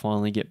excited to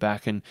finally get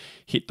back and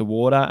hit the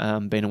water.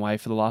 Been away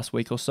for the last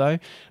week or so,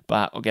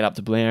 but I'll get up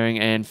to Blowering,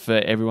 and for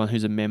everyone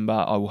who's a member,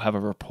 I will have a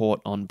report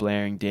on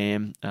Blowering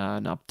Dam,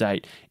 an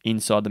update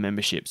inside the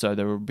membership. So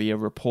there will be a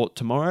report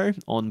tomorrow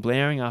on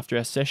Blowering after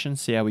our session,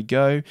 see how we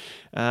go.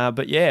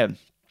 But yeah,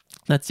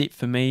 that's it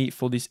for me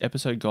for this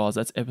episode, guys.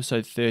 That's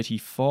episode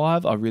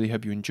 35. I really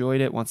hope you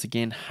enjoyed it. Once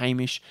again,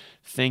 Hamish,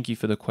 thank you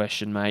for the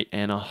question, mate.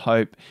 And I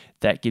hope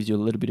that gives you a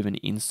little bit of an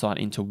insight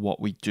into what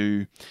we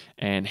do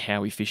and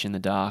how we fish in the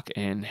dark,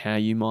 and how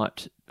you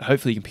might,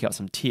 hopefully you can pick up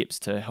some tips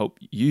to help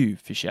you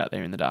fish out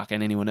there in the dark,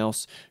 and anyone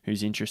else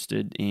who's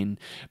interested in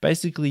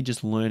basically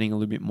just learning a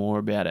little bit more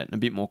about it and a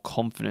bit more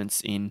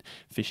confidence in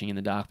fishing in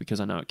the dark, because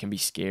I know it can be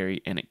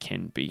scary and it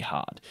can be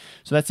hard.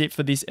 So that's it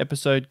for this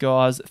episode,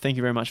 guys. Thank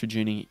you very much for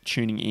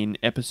tuning in,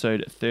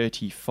 episode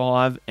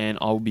 35, and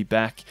I'll be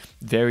back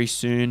very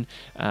soon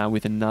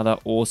with another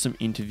awesome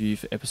interview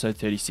for episode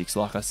 36.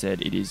 Like I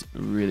said, it is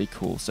really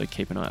cool, so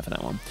keep an eye out for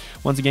that one.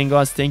 Once again,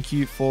 guys, thank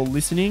you for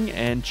listening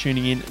and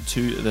tuning in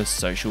to the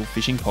Social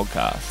Fishing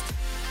Podcast.